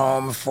a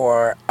home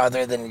for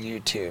other than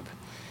YouTube.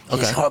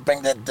 He's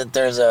hoping that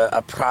there's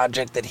a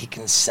project that he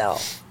can sell.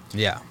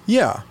 Yeah.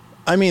 Yeah.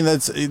 I mean,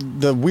 that's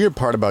the weird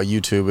part about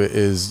YouTube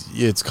is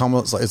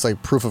it's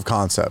like proof of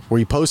concept, where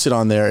you post it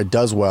on there, it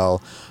does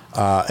well,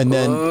 and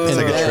then it's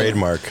like a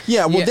trademark.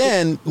 Yeah, well,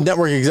 then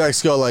network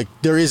execs go like,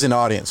 there is an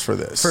audience for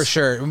this. For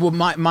sure. Well,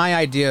 my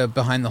idea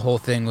behind the whole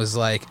thing was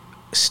like,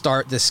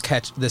 start this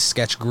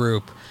sketch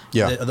group.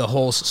 Yeah. The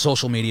whole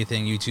social media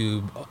thing,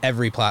 YouTube,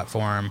 every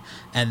platform,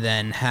 and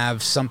then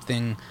have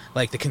something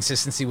like the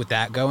consistency with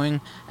that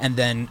going, and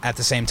then at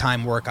the same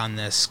time work on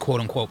this quote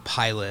unquote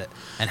pilot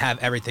and have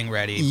everything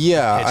ready.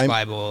 Yeah. Pitch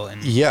Bible.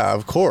 And yeah,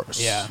 of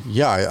course. Yeah.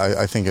 Yeah,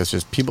 I think it's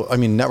just people, I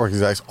mean, network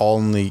execs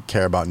only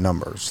care about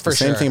numbers. The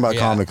same thing about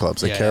comedy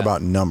clubs. They care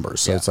about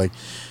numbers. So it's like,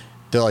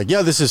 they're like,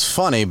 yeah, this is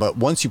funny, but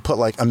once you put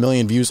like 1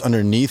 million views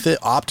underneath it,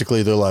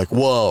 optically, they're like,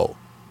 whoa.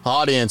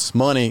 Audience,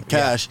 money,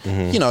 cash.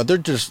 You know, they're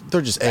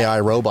just AI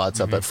robots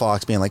up at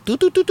Fox being like, do,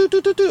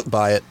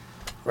 buy it.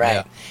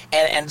 Right.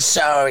 Yeah. And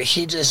so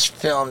he just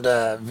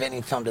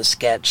Vinny filmed a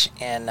sketch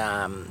in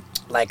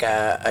like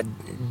a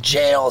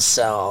jail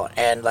cell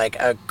and like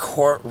a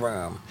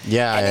courtroom.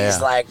 Yeah. And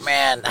he's like,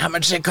 man, how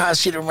much did it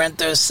cost you to rent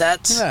those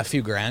sets? Yeah, a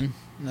few grand.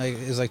 Like,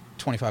 it was like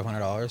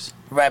 $2,500.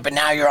 Right, but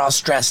now you're all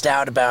stressed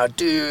out about,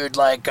 dude,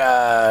 like,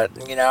 I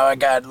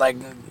got like...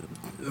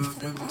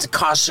 It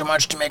costs so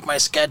much to make my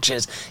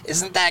sketches.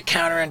 Isn't that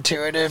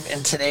counterintuitive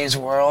in today's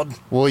world?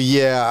 Well,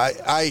 yeah,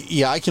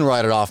 I can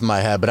write it off in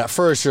my head, but at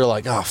first you're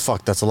like, oh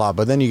fuck, that's a lot.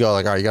 But then you go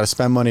like, all right, you got to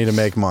spend money to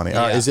make money.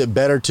 All right, is it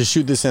better to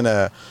shoot this in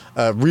a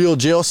real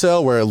jail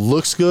cell where it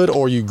looks good,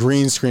 or you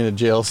green screen a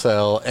jail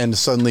cell and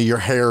suddenly your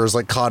hair is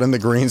like caught in the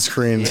green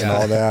screen and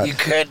all that?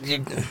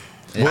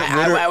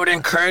 I would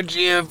encourage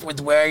you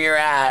with where you're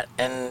at,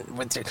 and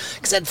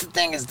because that's the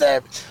thing is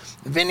that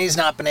Vinny's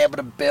not been able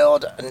to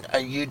build a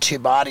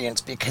YouTube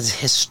audience because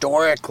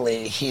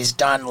historically he's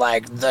done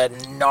like the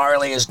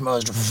gnarliest,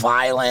 most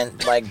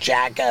violent, like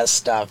jackass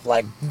stuff,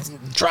 like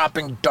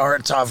dropping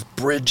darts off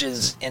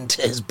bridges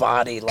into his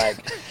body,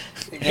 like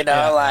You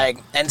know, like,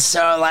 and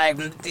so,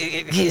 like,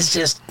 he's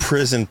just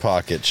Prison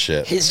pocket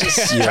shit. he's just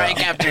strike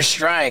after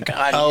strike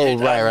on, Oh, on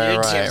right,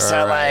 YouTube. right, so,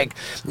 right. like,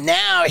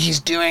 now he's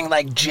doing,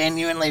 like,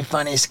 genuinely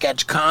funny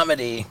sketch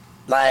comedy,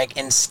 like,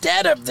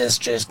 instead of this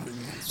just.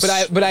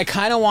 But I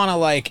kind of want to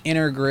like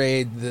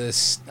integrate the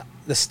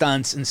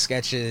stunts and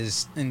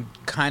sketches and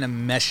kind of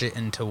mesh it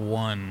into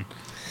one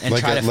and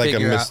try to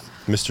figure out.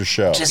 Mr.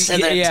 Show. Just so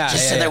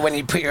that when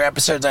you put your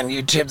episodes on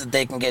YouTube, that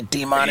they can get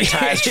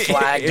demonetized,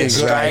 flagged, and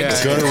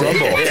striked. Go to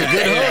Rumble. It's a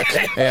good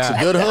hook. It's a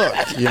good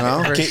hook, you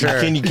know? For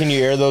sure. Can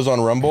you air those on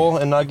Rumble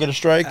and not get a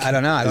strike? I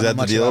don't know. I don't Is know that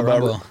the much deal about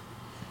about Rumble.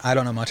 I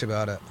don't know much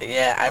about it.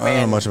 Yeah, I I don't know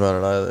mean, much about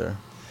it either.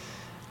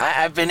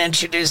 I've been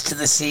introduced to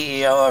the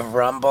CEO of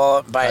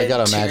Rumble by I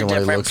gotta two imagine what he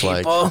different looks like.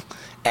 people,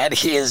 and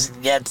he is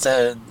yet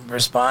to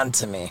respond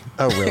to me.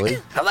 Oh, really?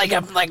 I'm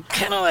like,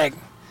 kind of like,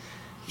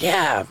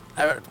 yeah.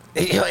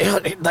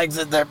 Like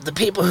the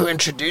people who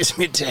introduced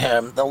me to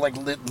him, they'll like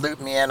loop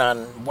me in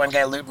on, one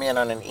guy looped me in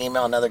on an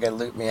email, another guy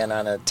looped me in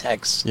on a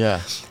text.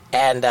 Yeah.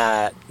 And,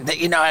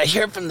 you know, I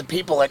hear from the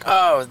people like,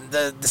 oh,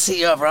 the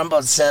CEO of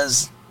Rumble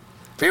says,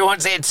 if you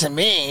won't say it to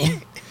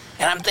me.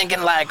 And I'm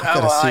thinking like, oh, gotta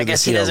well, see I what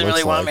guess the he CEO doesn't really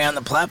looks want like. me on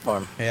the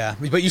platform. Yeah,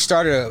 but you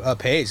started a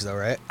page though,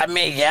 right? I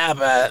mean, yeah,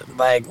 but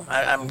like,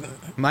 I'm.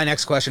 My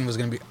next question was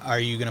going to be, are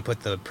you going to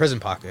put the prison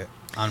pocket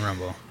on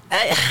Rumble?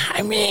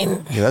 I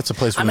mean, Yeah, that's a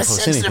place where I'm you a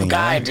post sensitive anything.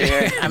 guy, you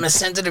know? dude. I'm a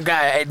sensitive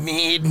guy. I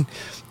need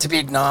to be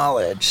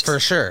acknowledged. For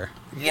sure.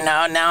 You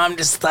know, now I'm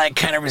just like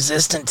kind of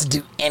resistant to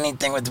do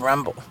anything with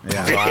Rumble.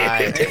 Yeah,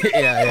 right.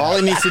 Yeah. All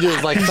he needs to do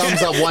is like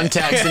thumbs up one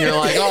text, and you're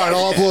like, all right,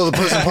 I'll upload the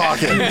prison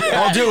pocket.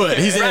 I'll do it.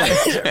 He's in.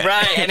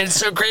 Right, and it's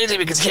so crazy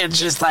because kids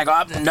just like,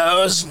 oh,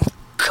 nose,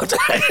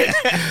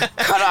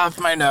 cut off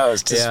my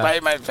nose to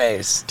spite my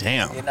face.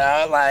 Damn. You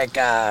know, like,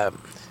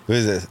 What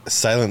is it?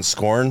 Silent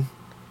Scorn?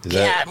 Is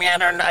yeah, I mean,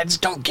 I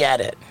just don't get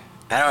it.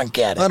 I don't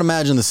get it. I'd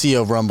imagine the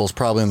CEO of Rumble's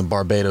probably in the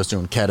Barbados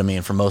doing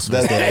ketamine for most of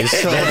his days.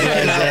 So,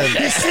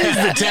 he sees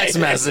the text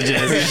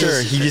messages. He's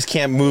Sure, he just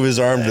can't move his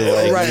arm to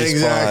like Right, respawn.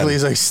 exactly.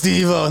 He's like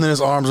Steve-O, and then his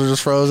arms are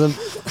just frozen.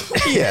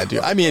 Yeah, dude.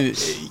 I mean,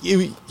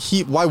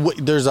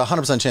 there's a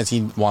 100% chance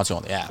he wants you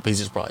on the app. He's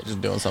just probably just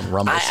doing some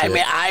Rumble I shit.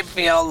 mean, I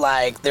feel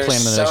like there's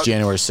Planning the next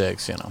January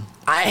 6th, you know.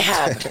 I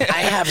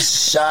have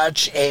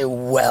such a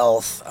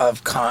wealth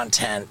of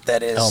content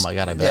that is. Oh my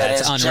God, I bet. that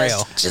It's is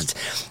unreal. That's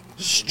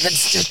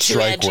just too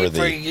edgy Strike-worthy.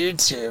 for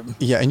YouTube.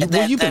 Yeah, and you've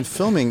been that-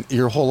 filming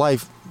your whole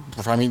life.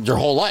 I mean, your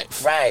whole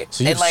life. Right.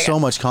 So you have And, like, so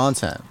much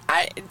content.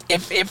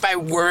 If I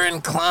were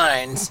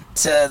inclined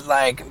to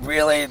like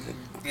really,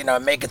 you know,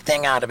 make a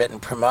thing out of it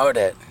and promote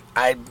it,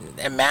 I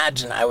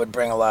imagine I would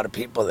bring a lot of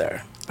people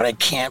there. But I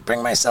can't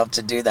bring myself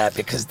to do that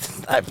because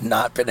I've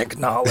not been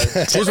acknowledged.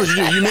 Here's what you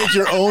do. You make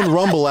your own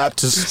Rumble app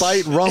to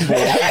spite Rumble.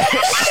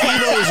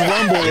 Steve-O's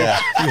Rumble. Yeah.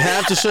 You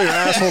have to show your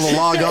asshole to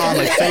log on,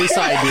 like Face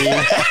ID.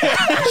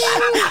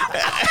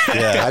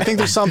 Yeah, I think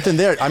there's something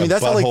there. I mean,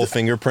 that's how, butthole like,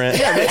 fingerprint.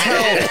 that's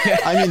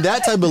how, I mean,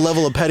 that type of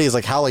level of petty is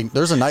like how, like,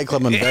 there's a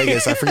nightclub in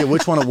Vegas. I forget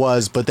which one it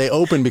was, but they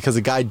opened because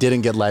the guy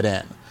didn't get let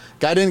in.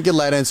 Guy didn't get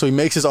let in, so he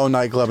makes his own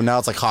nightclub, and now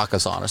it's like Hakkasan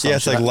or something. Yeah,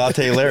 it's like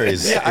Latte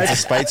Larry's. It's a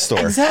spite store.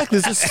 Exactly,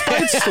 it's a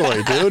spite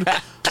story, dude.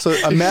 So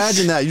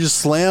imagine that you just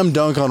slam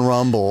dunk on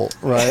Rumble,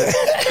 right?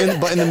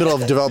 But in the middle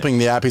of developing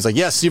the app, he's like,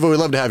 "Yes, Steve, we'd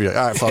love to have you." All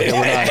right, fuck it,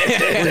 we're done.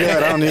 We're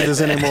good. I don't need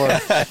this anymore.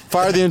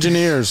 Fire the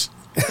engineers.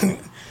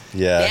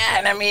 Yeah. Yeah,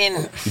 and I mean,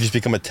 You just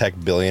become a tech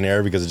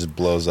billionaire because it just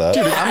blows up.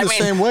 Dude, I I'm the mean-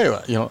 same way.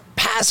 You know,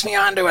 pass me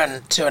on to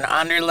an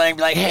underling.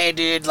 Be like, hey,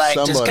 dude, like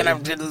Somebody.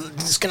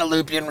 just gonna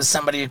loop you in with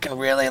somebody who can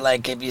really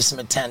like give you some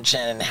attention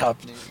and help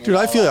you. dude,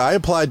 I know, feel I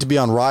applied to be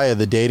on Raya,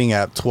 the dating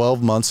app,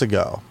 12 months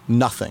ago.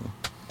 Nothing.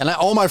 And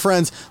all my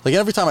friends, like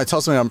every time I tell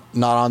somebody I'm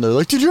not on there, they're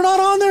like, dude, you're not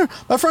on there?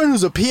 My friend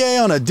who's a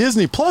PA on a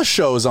Disney Plus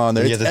show is on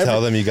there. You have to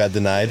tell them you got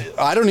denied.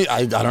 They don't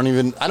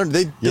even, they You're don't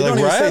like,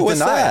 even "Right? say What's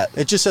denied. that?"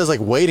 It just says like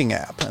waiting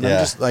app. And I'm Yeah.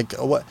 just like,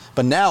 what?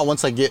 But now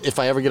if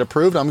I ever get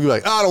approved, I'm gonna be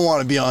like, I don't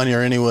want to be on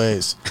here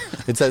anyways.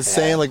 It's that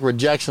saying like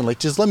rejection, like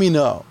just let me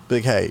know. Be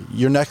like, hey,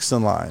 you're next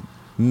in line.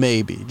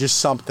 Maybe. Just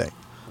something.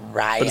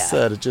 Raya. But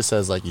instead, it just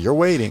says like, you're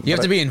waiting. You have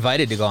But to be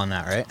invited to go on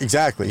that, right?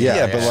 Exactly. Yeah,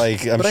 Yeah. but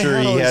like I'm But I sure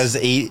had he all has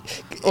these-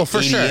 'For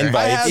 80 sure.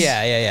 invites.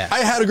 Yeah. I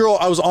had a girl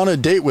I was on a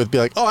date with be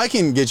like, oh, I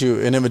can get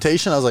you an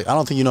invitation. I was like, I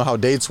don't think you know how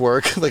dates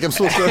work. Like, I'm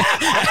supposed to,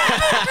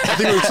 I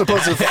think we're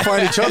supposed to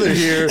find each other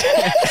here.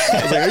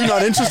 I was like, are you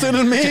not interested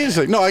in me? She's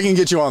like, no, I can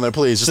get you on there,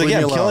 please. Just So leave yeah,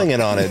 me I'm alone. killing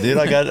it on it, dude.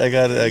 I got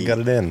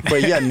it in.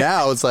 But yeah,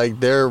 now it's like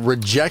their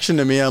rejection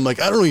to me. I'm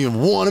like, I don't even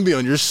want to be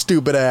on your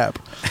stupid app.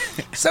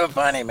 So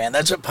funny, man.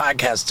 That's what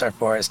podcasts are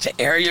for, is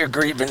to air your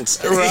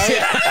grievances.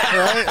 Right?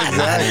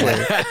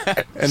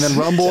 Exactly. And then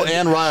Rumble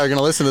and Rye are going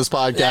to listen to this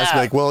podcast and be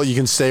like, well, you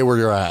can stay where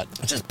you're at.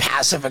 Just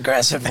passive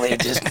aggressively,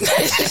 just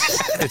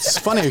It's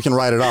funny you can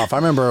write it off. I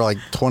remember like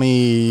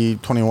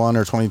 2021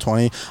 or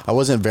 2020, I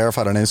wasn't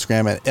verified on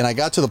Instagram, and I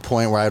got to the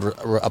point where I'd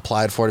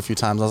applied for it a few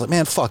times. I was like,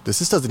 man, fuck this.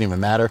 This doesn't even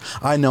matter.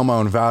 I know my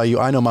own value.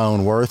 I know my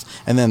own worth.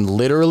 And then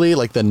literally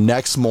like the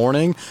next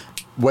morning,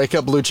 wake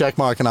up blue check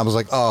mark, and I was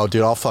like, oh,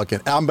 dude,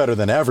 I'm better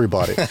than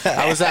everybody.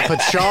 I was at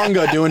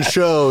Pachanga doing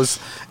shows,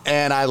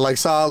 and I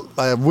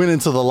went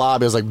into the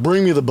lobby. I was like,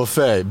 bring me the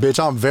buffet, bitch.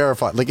 I'm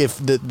verified. Like, if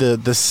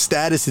the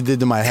status it did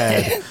to my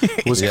head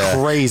was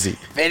crazy.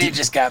 Vinny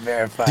just got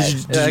verified.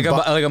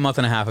 Like a month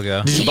and a half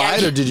ago. Did you buy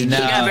it, or did you? He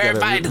got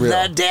verified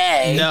the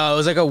day. No, it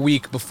was like a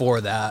week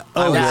before that.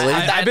 Oh, really?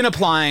 I've been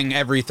applying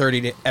every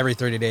 30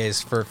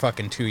 days for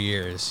fucking 2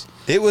 years.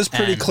 It was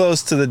pretty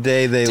close to the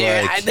day they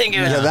I think it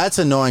was. Yeah, that's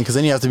annoying because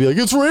then you have to be like,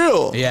 it's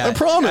real. Yeah, I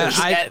promise.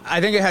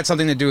 I think it had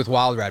something to do with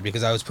Wild Ride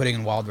because I was putting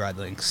in Wild Ride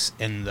links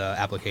in the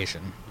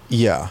application.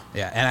 Yeah.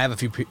 Yeah, and I have a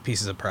few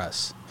pieces of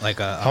press. Like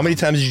how many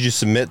times did you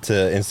submit to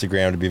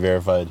Instagram to be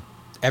verified?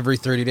 Every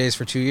 30 days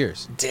for 2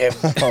 years. Damn.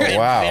 Oh,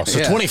 wow.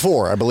 So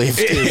 24, I believe,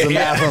 is the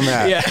math on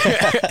that.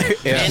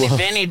 Yeah.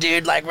 Vinny,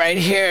 dude, like right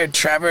here,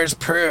 Trevor's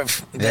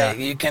proof that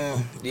you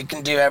can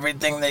do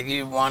everything that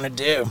you want to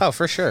do. Oh,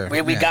 for sure.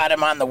 We got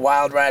him on the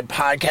Wild Ride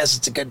podcast.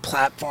 It's a good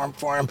platform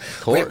for him.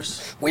 Of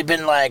course. We've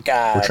been like...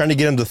 We're trying to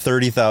get him to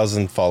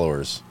 30,000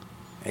 followers.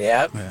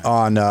 Yep.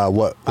 On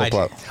what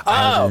platform?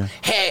 Oh,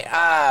 hey,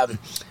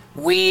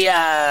 we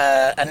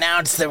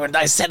announced that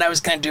I said I was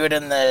going to do it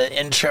in the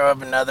intro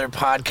of another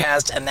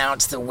podcast,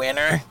 announce the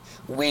winner.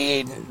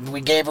 We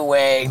gave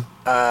away...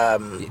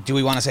 do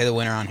we want to say the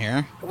winner on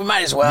here? We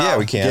might as well. Yeah,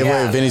 we can. Gave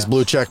away Vinny's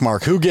blue check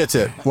mark. Who gets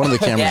it? One of the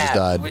cameras just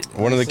died.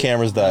 One of the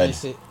cameras died.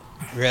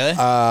 Really?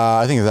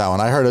 I think it's that one.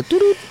 I heard a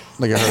doo-doo.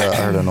 Like I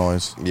heard a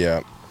noise.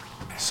 Yeah.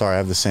 Sorry, I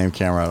have the same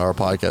camera at our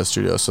podcast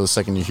studio, so the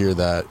second you hear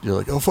that, you're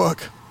like, oh,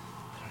 fuck.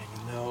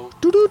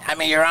 I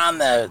mean, you're on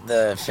the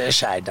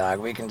fisheye, dog.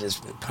 We can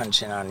just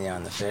punch in on you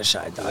on the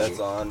fisheye, dog. That's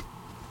on.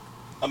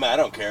 I mean, I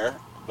don't care,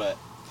 but...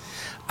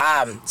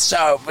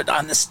 But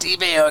on the Steve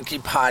Aoki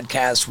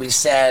podcast, we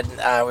said,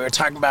 we were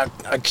talking about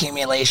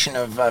accumulation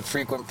of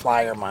frequent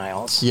flyer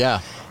miles. Yeah.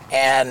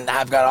 And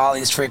I've got all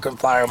these frequent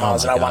flyer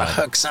miles, and I want to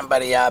God. hook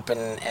somebody up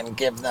and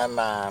give them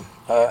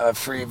a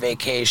free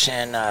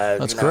vacation.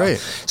 That's great.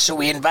 So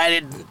we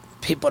invited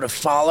people to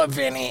follow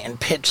Vinny and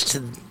pitch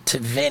to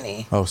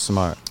Vinny. Oh,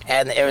 smart.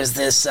 And it was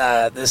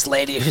this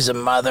lady who's a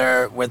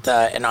mother with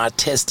an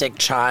autistic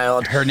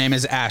child. Her name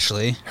is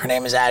Ashley. Her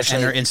name is Ashley.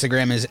 And her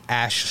Instagram is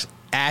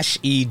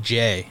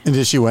AshEJ. And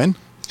did she win?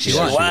 She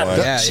won.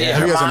 Yeah.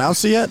 Have you guys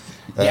announced it yet?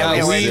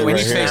 Yeah, we need right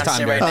FaceTime.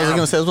 here. Right I was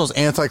going to say, this was the most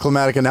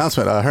anticlimactic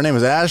announcement. Her name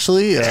is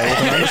Ashley, with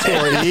an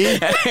underscore E.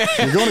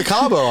 You're going to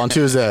Cabo on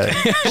Tuesday.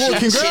 Cool,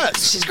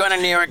 congrats. She's going to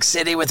New York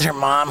City with her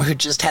mom, who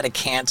just had a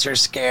cancer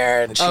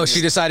scare. And she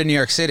decided New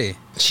York City.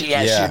 She's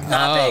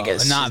not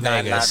Vegas. Not She's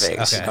Vegas. Not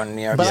Vegas. She's Okay. going to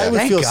New York But City. I would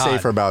Thank feel God.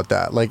 safer about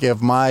that. Like,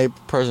 if my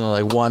person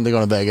wanted to go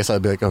to Vegas,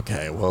 I'd be like,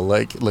 okay, well,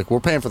 like we're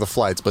paying for the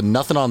flights, but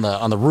nothing on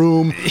the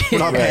room. We're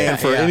not paying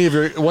for any of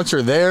your, once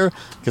you're there,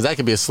 because that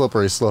could be a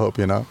slippery slope,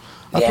 you know?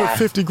 I put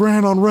 50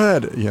 grand on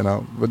red, you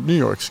know, but New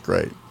York's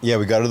great. Yeah,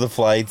 we got her the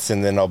flights,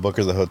 and then I'll book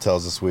her the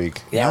hotels this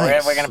week. Yeah,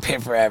 Nice. we're going to pay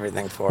for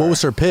everything for her. What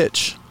was her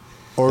pitch?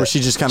 Or was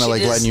she just kind of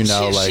like letting you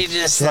know, she like,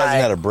 just She hasn't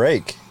had a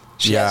break.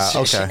 she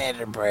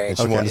needed a break.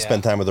 She wanted to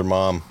spend time with her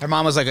mom. Her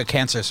mom was like a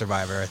cancer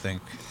survivor, I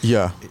think.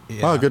 yeah.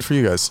 Oh, good for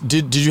you guys.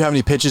 Did you have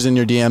any pitches in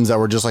your DMs that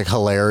were just like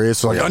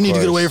hilarious? Like, Yeah, I need to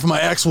get of away course. from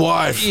my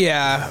ex-wife.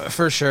 Yeah,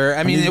 for sure.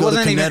 I mean, need to it go to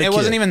wasn't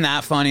Connecticut. even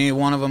that funny.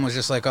 One of them was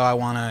just like, "Oh, I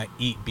want to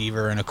eat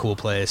beaver in a cool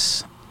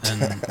place," and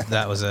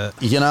that was it.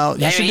 You know,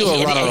 you should do a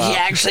he runner-up.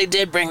 actually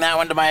did bring that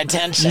one to my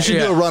attention. You should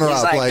do a runner-up,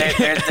 He's like,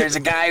 like- there's a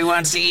guy who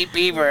wants to eat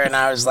beaver, and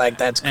I was like,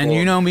 that's cool. And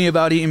you know me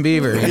about eating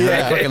beaver. You know,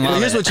 I fucking Well,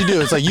 love here's it. what you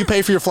do. It's like you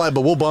pay for your flight,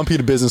 but we'll bump you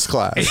to business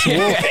class. We'll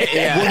give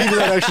you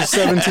that extra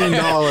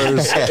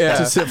 $17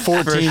 to sit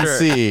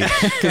 14C.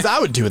 Because I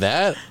would do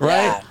that,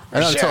 right? Yeah,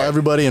 and I'd for tell sure.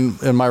 everybody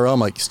in my room,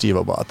 like, Steve,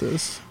 I bought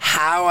this.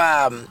 How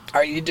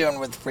are you doing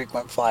with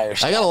frequent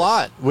flyers? I got a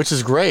lot, which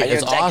is great. Are you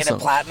It's executive awesome.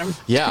 platinum?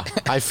 Yeah,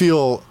 I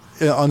feel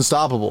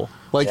unstoppable.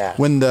 Like Yeah.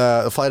 when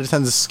the flight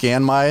attendants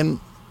scan mine,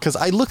 because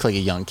I look like a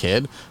young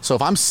kid. So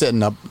if I'm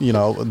sitting up, you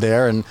know,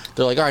 there, and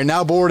they're like, all right,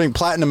 now boarding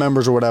platinum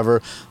members or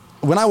whatever.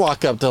 When I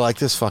walk up, they're like,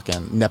 this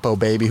fucking Nepo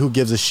baby, who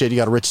gives a shit? You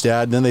got a rich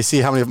dad. And then they see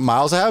how many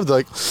miles I have. They're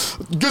like,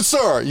 good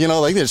sir. You know,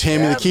 like they just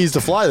hand me the keys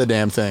to fly the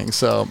damn thing.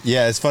 So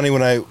Yeah, it's funny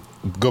when I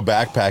go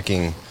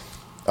backpacking,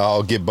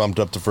 I'll get bumped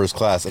up to first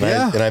class, and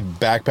I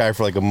backpack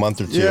for like a month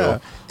or two, Yeah.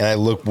 and I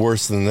look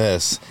worse than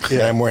this. And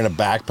I'm wearing a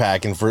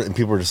backpack, and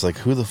people are just like,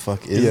 "Who the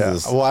fuck is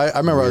this?" Well, I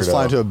remember I was weirdo?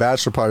 flying to a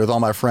bachelor party with all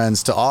my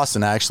friends to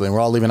Austin, actually, and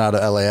we're all leaving out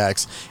of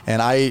LAX. And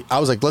I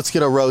was like, let's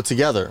get a row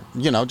together,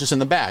 you know, just in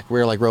the back. We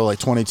were like row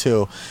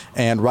 22.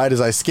 And right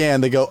as I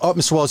scanned, they go, oh,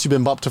 Mr. Wallace, you've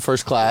been bumped to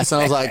first class. And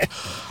I was like,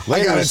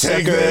 I gotta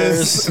take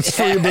this. It's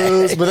free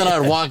booze. But then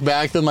I'd walk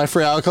back to my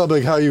free alcohol, be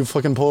like, how you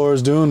fucking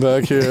poors doing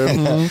back here?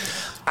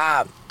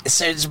 Mhm.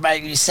 So it's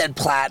about, you said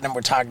platinum. We're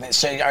talking.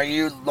 So are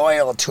you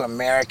loyal to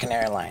American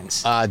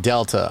Airlines?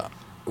 Delta.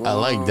 I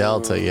like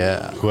Delta,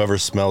 yeah. Whoever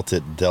smelt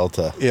it,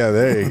 Delta. Yeah,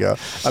 there you go.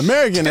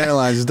 American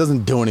Airlines just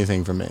doesn't do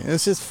anything for me.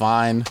 It's just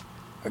fine.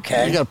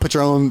 Okay. You gotta put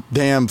your own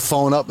damn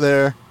phone up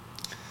there.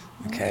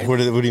 Okay. What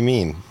do you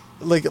mean?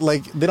 like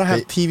they don't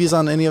have TVs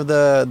on any of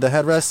the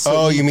headrests.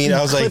 So you mean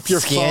I was like your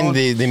scan? phone.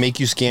 They make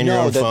you scan your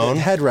own phone.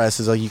 The headrest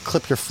is like you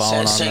clip your phone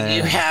on So there.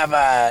 you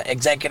have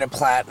executive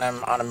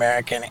platinum on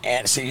American,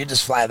 and so you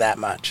just fly that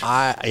much.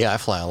 I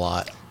fly a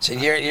lot. So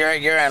you're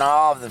in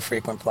all of the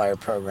frequent flyer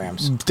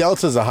programs.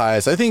 Delta's the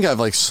highest. I think I have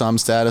like some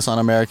status on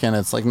American.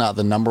 It's like not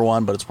the number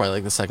one, but it's probably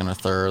like the second or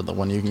third, the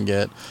one you can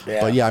get.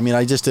 Yeah. But yeah, I mean,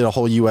 I just did a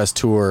whole U.S.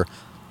 tour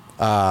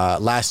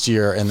last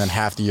year and then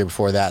half the year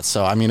before that.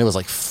 So I mean, it was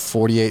like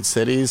 48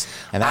 cities,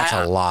 and that's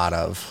a lot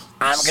of.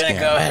 I'm gonna scamming.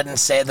 go ahead and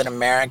say that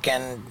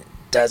American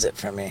does it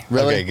for me.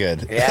 Really? Okay,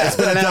 good. Yeah. It's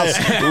been announced.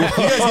 You guys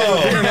did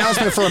a bigger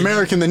announcement for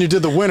American than you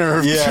did the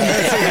winner. Yeah.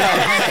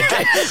 I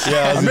was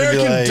gonna be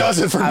American like, does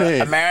it for me.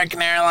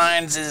 American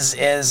Airlines is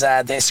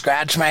they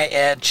scratch my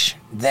itch.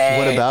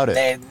 What about it?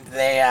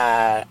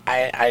 I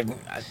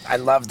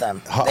love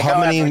them. They How go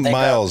many they go-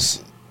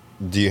 miles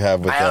do you have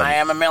with them? I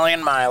am a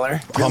million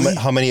miler.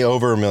 How many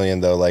over a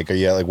million though? Like, are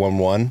you at like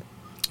 1-1?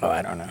 Oh,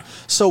 I don't know.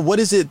 So what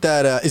is it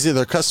that is it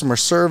their customer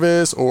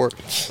service or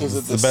is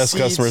it The best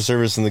seats? customer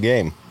service in the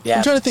game. Yeah.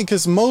 I'm trying to think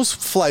because most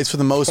flights, for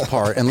the most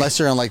part, unless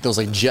you're on like those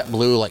like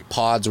JetBlue like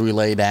pods where you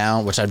lay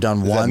down, which I've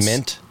done Is once. that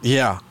Mint?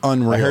 Yeah,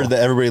 unreal. I heard that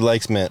everybody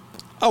likes Mint,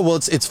 Oh well,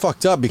 it's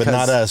fucked up because but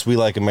not us. We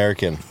like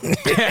American.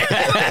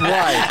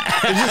 right.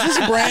 This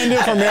is brand new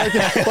for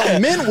American.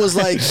 But Mint was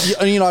like,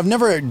 I've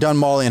never done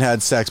Molly and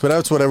had sex, but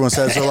that's what everyone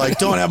says. They're like,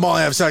 don't have Molly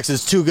and have sex.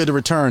 It's too good to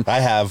return.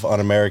 I have on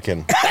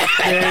American.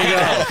 There you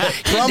go.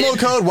 Promo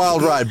code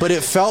Wild Ride. But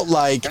it felt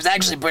like It was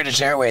actually British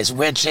Airways,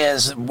 which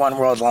is One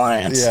World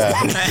Alliance. Yeah.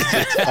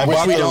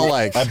 Which we don't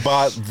like. I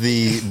bought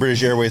the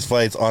British Airways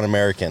flights on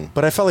American.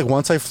 But I felt like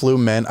once I flew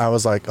Mint, I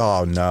was like,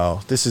 oh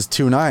no, this is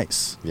too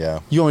nice. Yeah.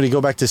 You want me to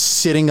go back to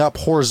sitting up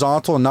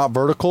horizontal and not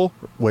vertical?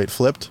 Wait,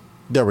 flipped?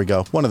 There we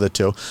go. One of the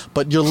two.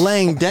 But you're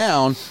laying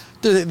down.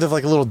 There's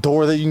like a little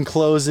door that you can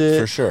close it.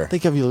 For sure. They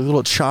give you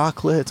little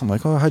chocolates. I'm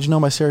like, oh, how'd you know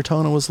my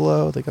serotonin was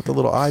low? They got the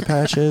little eye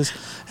patches.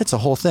 It's a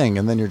whole thing.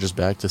 And then you're just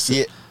back to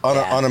Yeah,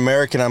 on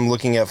American, I'm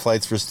looking at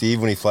flights for Steve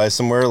when he flies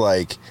somewhere.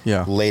 Like,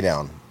 Yeah. lay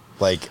down.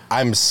 Like,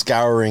 I'm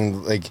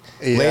scouring. Like,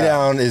 Yeah. lay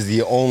down is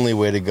the only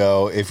way to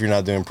go if you're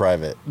not doing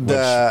private. Which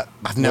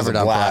I've never was a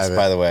done blast, private.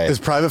 by the way. Is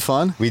private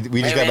fun? We just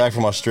Wait, got back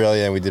from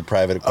Australia and we did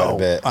private quite a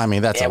bit. I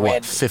mean, that's Yeah, a we what,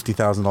 had-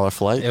 $50,000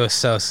 flight? It was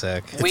so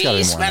sick. It's gotta We be more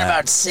than spent that.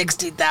 about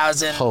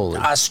 60,000 Holy.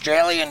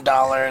 Australian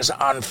dollars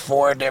on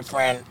 4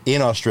 different.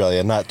 In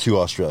Australia, not to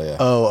Australia.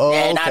 Oh, Yeah,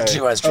 okay. not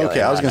to Australia.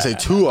 Okay, I was No, going to no,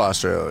 say no. to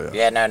Australia.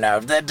 Yeah, no.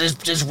 That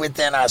just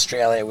within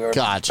Australia, we were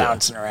Gotcha.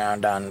 bouncing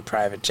around on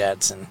private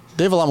jets and.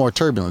 They have a lot more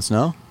turbulence,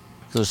 no?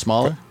 'Cause they're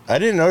smaller? I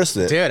didn't notice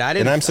it. Dude, I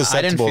didn't- And I'm I didn't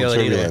susceptible feel to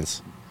it either.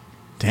 turbulence.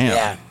 Damn. Yeah, They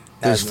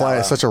that just was fly at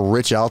mellow. such a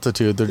rich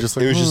altitude. They're just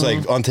like, It was just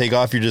like on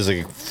takeoff, you're just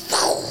like,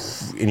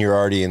 and you're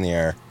already in the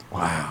air.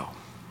 wow.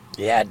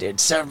 Yeah, dude.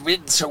 So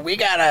we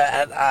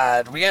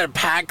gotta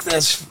pack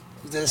this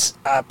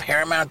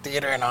Paramount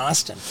Theater in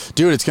Austin.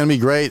 Dude, it's gonna be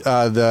great.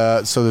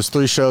 So there's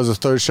 3 shows. The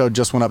third show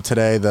just went up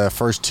today. The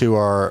first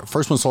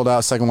one sold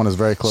out. Second one is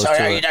very close So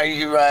to are it.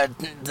 you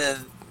the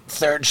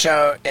third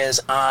show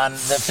is on the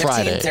 15th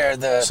Friday. or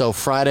the? So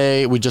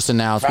Friday we just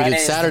announced. Friday we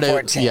did is the Saturday.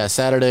 14th. Yeah,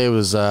 Saturday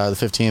was the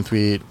 15th.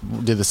 We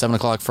did the 7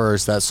 o'clock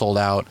first. That sold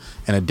out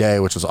in a day,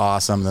 which was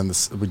awesome. Then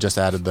we just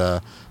added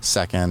the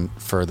second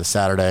for the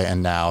Saturday,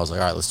 and now I was like,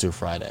 all right, let's do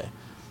Friday.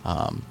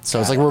 So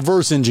it's like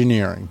reverse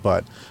engineering,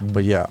 but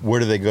yeah. Where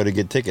do they go to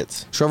get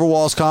tickets?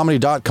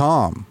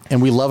 TrevorWallaceComedy.com.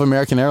 And we love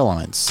American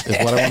Airlines, is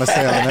what I want to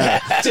say on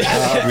that.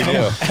 We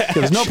do.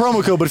 There's no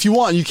promo code, but if you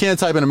want, you can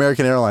type in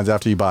American Airlines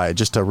after you buy it,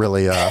 just to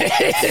really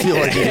feel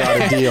like you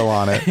got a deal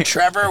on it.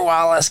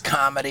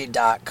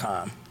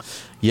 TrevorWallaceComedy.com.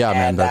 Yeah,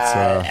 man, And,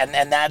 that's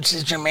and that's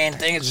just your main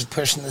thing is just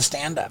pushing the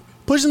stand up.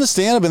 pushing the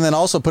stand-up, and then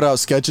also put out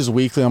sketches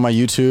weekly on my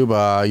YouTube.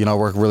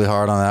 Work really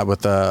hard on that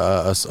with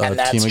a And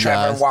that's team of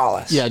Trevor guys.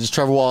 Wallace. Yeah, just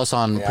Trevor Wallace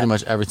on pretty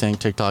much everything,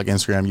 TikTok,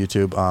 Instagram,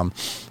 YouTube.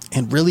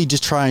 And really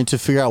just trying to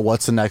figure out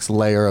what's the next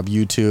layer of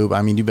YouTube.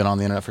 I mean, you've been on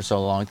the internet for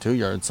so long too.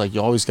 It's like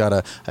you always got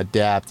to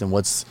adapt, and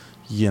what's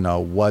hitting now,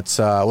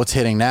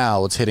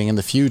 what's hitting in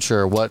the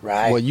future, what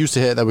used to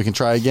hit that we can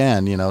try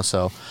again.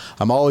 So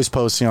I'm always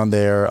posting on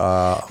there.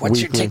 What's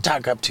weekly. your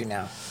TikTok up to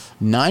now?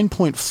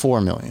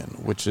 9.4 million,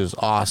 which is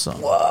awesome.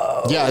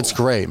 Whoa. Yeah, it's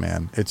great,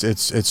 man.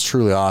 It's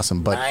truly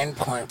awesome. But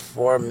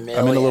 9.4 million.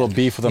 I'm in a little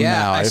beef with them Yeah,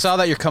 now. I saw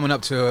that you're coming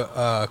up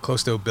to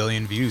close to 1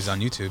 billion views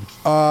on YouTube.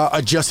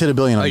 I just hit 1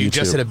 billion on YouTube. you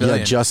just hit 1 billion.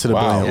 Yeah, just hit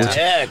 1 Wow. billion,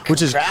 Yeah,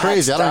 which is congrats,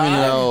 crazy. I don't even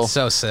dog. know.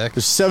 So sick.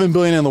 There's 7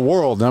 billion in the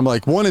world, and I'm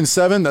like 1 in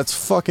 7. That's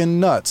fucking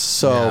nuts.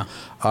 So,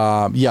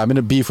 I'm in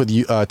a beef with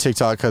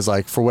TikTok because,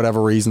 like, for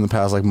whatever reason, the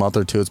past month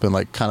or two, it's been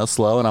kind of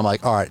slow, and I'm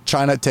like, all right,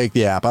 China, take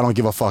the app. I don't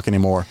give a fuck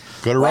anymore.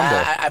 Go to Well,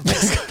 Rumble.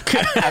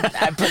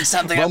 I put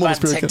something up Rumble on is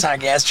pretty good.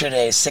 TikTok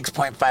yesterday.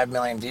 6.5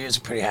 million views.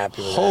 Pretty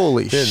happy with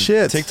Holy Dude,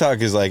 shit! TikTok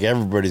is like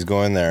everybody's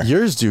going there.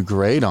 Yours do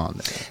great on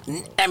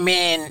there. that. I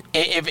mean,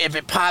 if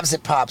it pops,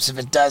 it pops. If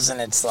it doesn't,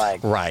 it's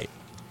like. Right.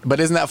 But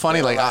isn't that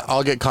funny? Like,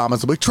 I'll get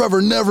comments like,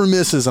 Trevor never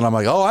misses. And I'm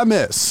like, oh, I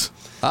miss.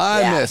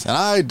 I Yeah. miss, and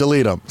I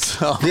delete them.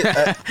 So. Look,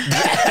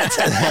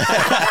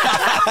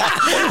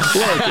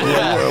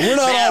 we're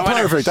not all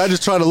perfect. I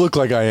just try to look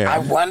like I am. I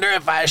wonder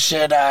if I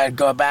should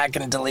go back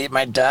and delete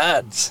my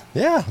duds.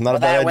 Yeah, not a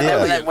bad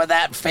idea. Would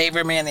that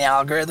favor me in the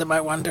algorithm,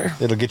 I wonder?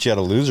 It'll get you out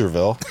of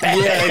Loserville.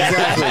 Yeah,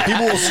 exactly.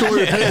 People will store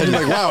your page and be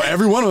like, wow,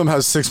 every one of them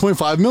has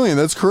 6.5 million.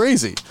 That's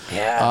crazy.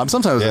 Yeah.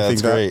 Sometimes Yeah, I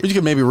think that's great. but you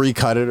could maybe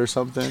recut it or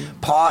something.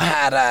 Paul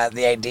had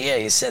the idea.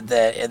 He said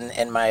that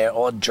in my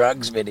old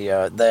drugs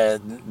video,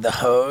 the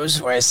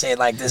hose where I say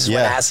like this is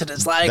what acid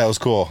is like. That was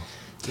cool.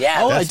 Yeah.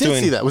 Oh, I That's did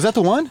doing- see that. Was that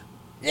the one?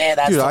 Yeah,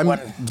 that's Dude, the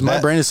one. my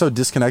brain is so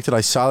disconnected.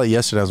 I saw it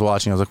yesterday. I was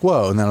watching. I was like,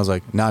 whoa. And then I was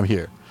like, now I'm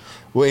here.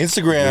 Well,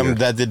 Instagram, Weird.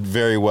 that did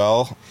very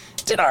well.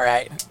 Did all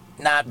right.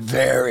 Not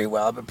very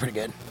well, but pretty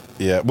good.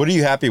 Yeah. What are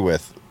you happy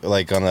with?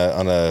 Like on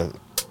a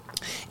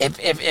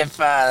If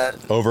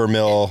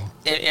overmill.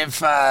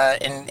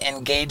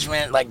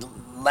 engagement like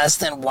less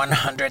than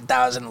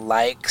 100,000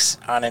 likes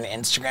on an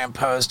Instagram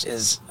post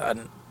is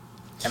an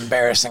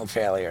embarrassing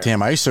failure.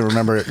 Damn, I used to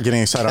remember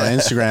getting excited on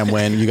Instagram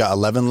when you got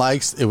 11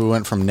 likes. It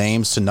went from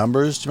names to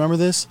numbers. Do you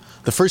remember this?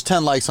 The first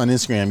 10 likes on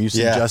Instagram used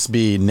to just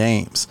be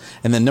names.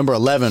 And then number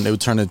 11, it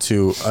would turn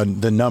into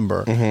the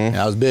number. And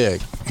that was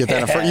big. You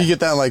get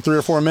that in like 3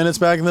 or 4 minutes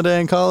back in the day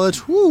in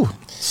college? Woo!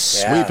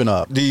 Sweeping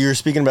up. Dude, you're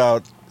speaking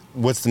about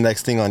what's the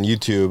next thing on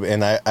YouTube,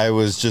 and I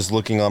was just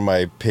looking on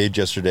my page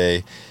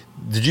yesterday.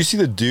 Did you see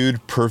the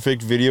Dude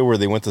Perfect video where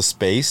they went to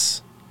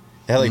space?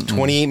 It had like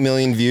 28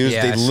 million views.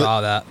 Yeah, I saw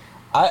that.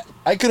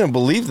 I couldn't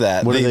believe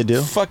that. What did they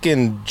do?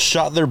 Fucking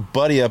shot their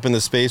buddy up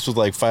into space with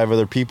like 5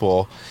 other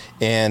people,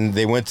 and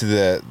they went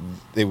to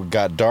it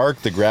got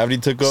dark, the gravity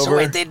took over. So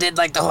wait, they did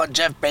like the whole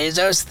Jeff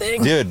Bezos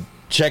thing? Dude,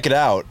 check it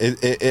out.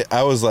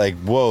 I was like,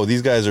 whoa,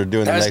 these guys are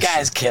doing Those the next.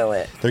 guys kill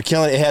it. They're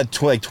killing it. It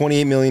had like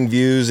 28 million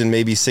views in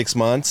maybe 6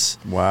 months.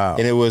 Wow.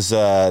 And it was,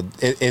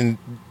 and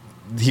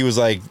he was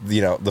like,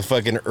 you know, the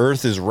fucking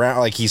earth is round.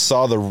 Like he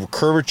saw the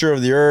curvature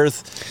of the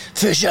earth.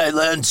 Fish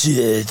Island.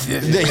 They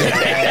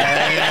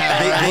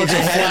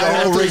just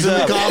had it all rigged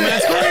up.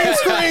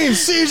 Screen,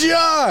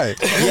 CGI.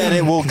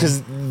 Yeah,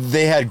 because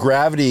they had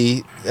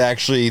gravity.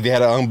 Actually, they had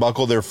to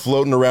unbuckle. They're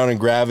floating around in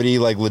gravity,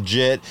 like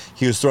legit.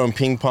 He was throwing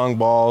ping pong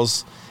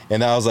balls,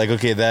 and I was like,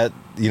 okay, that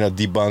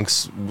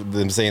debunks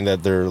them saying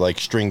that they're like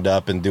stringed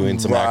up and doing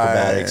some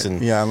acrobatics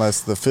and yeah,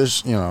 unless the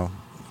fish,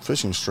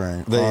 fishing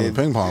string on the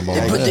ping pong ball.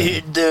 But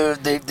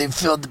they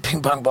filled the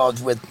ping pong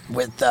balls with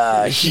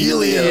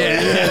helium.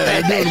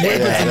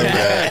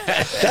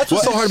 That's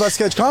what's so hard about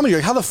sketch comedy.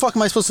 Like, how the fuck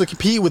am I supposed to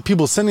compete with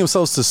people sending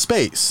themselves to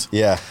space?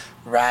 Yeah.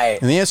 Right.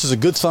 And the answer is a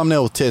good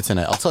thumbnail with tits in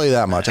it. I'll tell you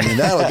that much. I mean,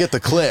 that'll get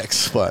the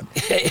clicks, but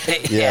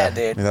Yeah,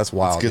 dude. I mean, that's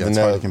wild. It's good It's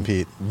to hard know. to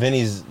compete.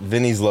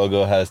 Vinny's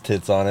logo has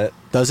tits on it.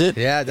 Does it?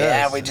 Yeah, it does.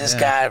 Yeah, we just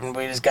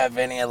got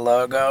Vinny a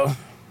logo.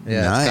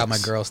 Yeah, it's got my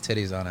Nice. girl's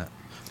titties on it.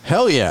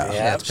 Hell yeah.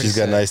 Yeah. it's pretty She's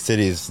got sick. nice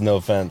titties. No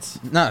offense.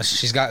 No,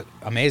 she's got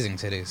amazing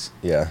titties.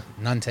 Yeah.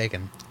 None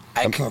taken.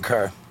 I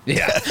concur.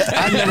 Yeah.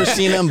 I've never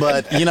seen them,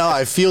 but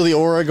I feel the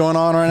aura going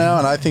on right now,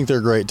 and I think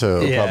they're great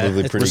too.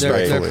 Probably pretty they're,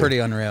 great. They're pretty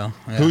unreal.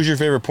 Yeah. Who's your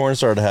favorite porn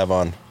star to have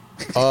on?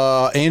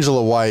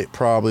 Angela White,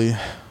 probably,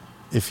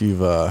 if you've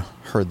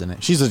heard the name.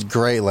 She's a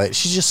great lady.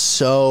 She's just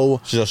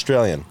so She's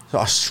Australian.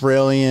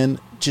 Australian,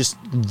 just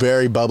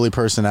very bubbly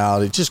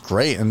personality, just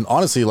great, and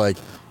honestly, like,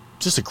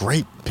 just a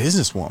great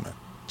businesswoman.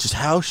 Just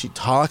how she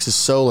talks is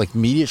so like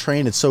media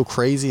trained. It's so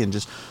crazy and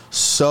just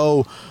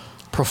so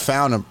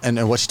profound,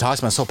 and what she talks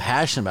about is so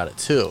passionate about it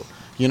too.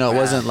 It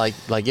wasn't like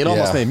it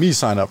almost Yeah. made me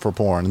sign up for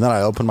porn, and then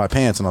I opened my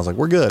pants and I was like,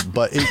 we're good.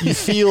 But you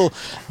feel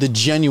the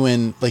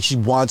genuine, like, she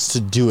wants to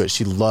do it.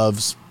 She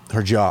loves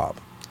her job.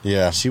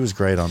 Yeah. She was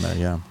great on there.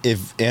 Yeah.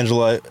 If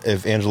Angela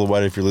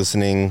White, if you're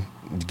listening,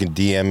 you can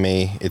DM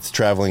me. It's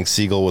Traveling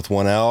Seagull with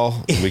 1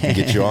 L. We can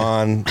get you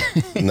on.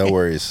 No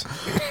worries.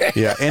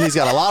 Yeah, and he's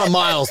got a lot of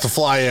miles to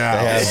fly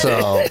out. Yeah,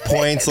 So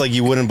points like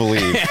you wouldn't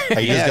believe.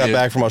 I just got dude.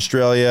 back from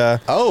Australia.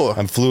 Oh.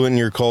 I'm fluent in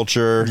your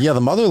culture. yeah,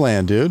 the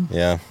motherland, dude.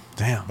 Yeah.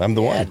 Damn. I'm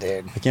the Yeah, one.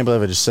 dude. I can't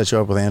believe I just set you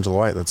up with Angela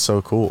White. That's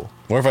so cool.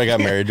 What if I got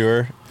married to her?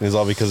 And it's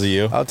all because of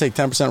you? I'll take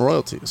 10%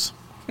 royalties.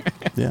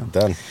 Yeah.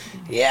 Done.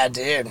 Yeah,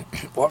 dude.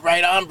 Well,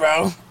 right on,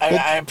 bro.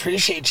 I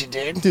appreciate you,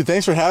 dude. Dude,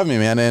 thanks for having me,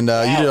 man. And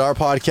you did our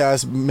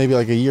podcast maybe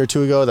like a year or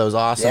two ago. That was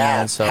awesome, Yeah.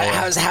 man. So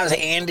How's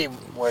Andy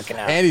working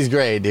out? Andy's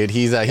great, dude.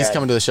 He's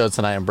coming to the show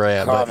tonight in Brea.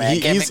 Cool, But man.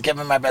 he's Give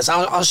him my best.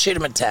 I'll shoot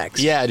him a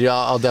text. yeah, dude.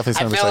 I'll definitely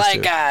I send him feel a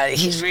text like too.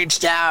 he's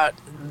reached out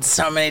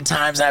so many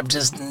times. I've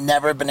just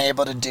never been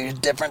able to do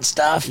different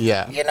stuff.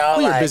 Yeah. You know,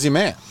 well, you're a like, busy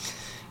man.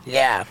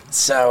 Yeah.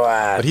 So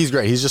But he's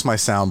great. He's just my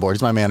soundboard.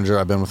 He's my manager.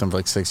 I've been with him for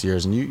like 6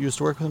 years. And you used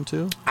to work with him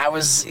too?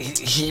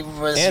 he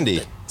was Andy.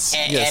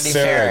 Andy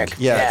Farag. Farag.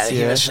 Yeah, he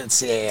CAA. was at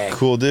CAA.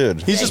 Cool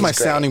dude. He's just my he's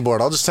great. sounding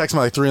board. I'll just text him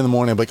at like 3 in the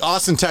morning. I'm like,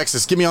 Austin,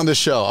 Texas, get me on this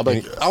show. I'll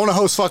be like, I want to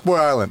host Fuckboy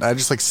Island. I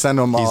just like send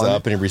him He's on.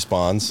 up and he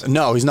responds.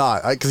 No, he's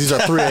not. Because he's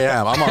at 3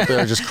 a.m. I'm up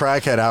there just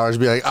crackhead hours.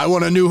 Be like, I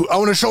want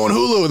a show on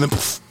Hulu. And then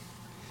poof.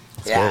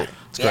 Yeah. great.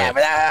 Yeah,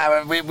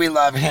 great. but we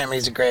love him.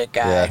 He's a great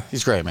guy. Yeah.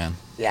 He's great, man.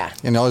 Yeah.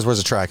 And he always wears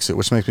a tracksuit,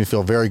 which makes me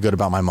feel very good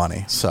about my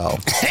money. So. All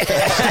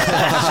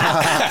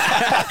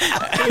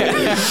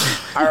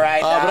right.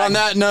 But on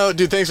that note,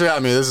 dude, thanks for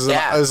having me. This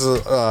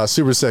is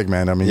super sick,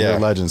 man. I mean, you're a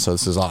legend, so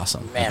this is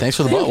awesome. Man, thanks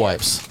for the butt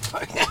wipes.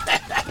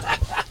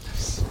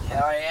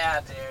 Hell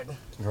yeah, dude.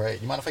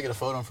 Great. You mind if I get a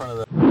photo in front of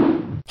the...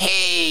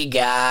 Hey,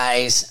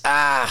 guys.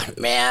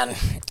 Man.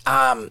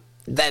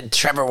 That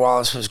Trevor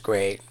Wallace was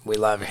great. We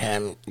love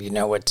him. You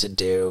know what to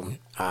do.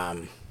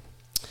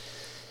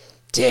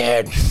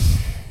 Dude,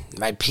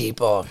 my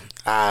people.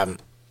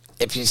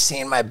 If you've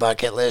seen my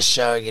bucket list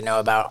show, you know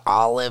about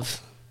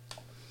Olive.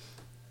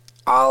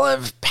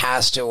 Olive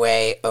passed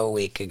away a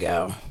week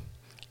ago.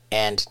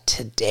 And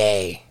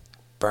today,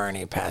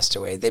 Bernie passed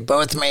away. They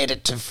both made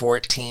it to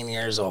 14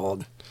 years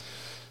old.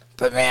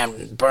 But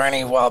man,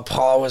 Bernie, while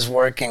Paul was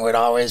working, would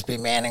always be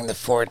manning the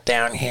fort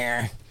down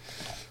here.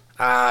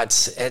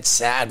 It's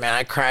sad, man.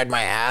 I cried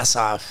my ass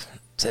off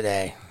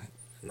today,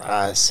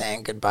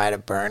 saying goodbye to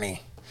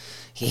Bernie.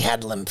 He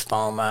had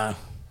lymphoma.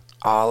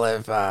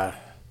 Olive,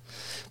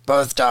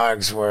 both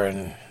dogs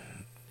were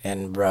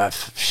in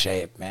rough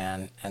shape,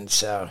 man. And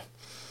so,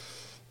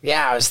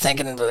 yeah, I was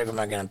thinking, like, am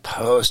I going to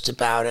post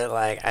about it?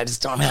 Like, I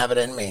just don't have it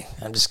in me.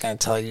 I'm just going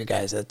to tell you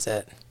guys, that's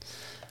it.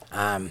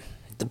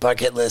 The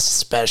bucket list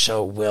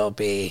special will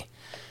be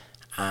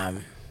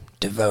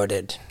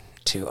devoted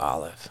to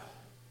Olive.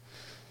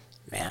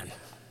 Man.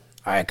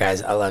 All right,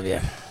 guys, I love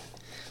you.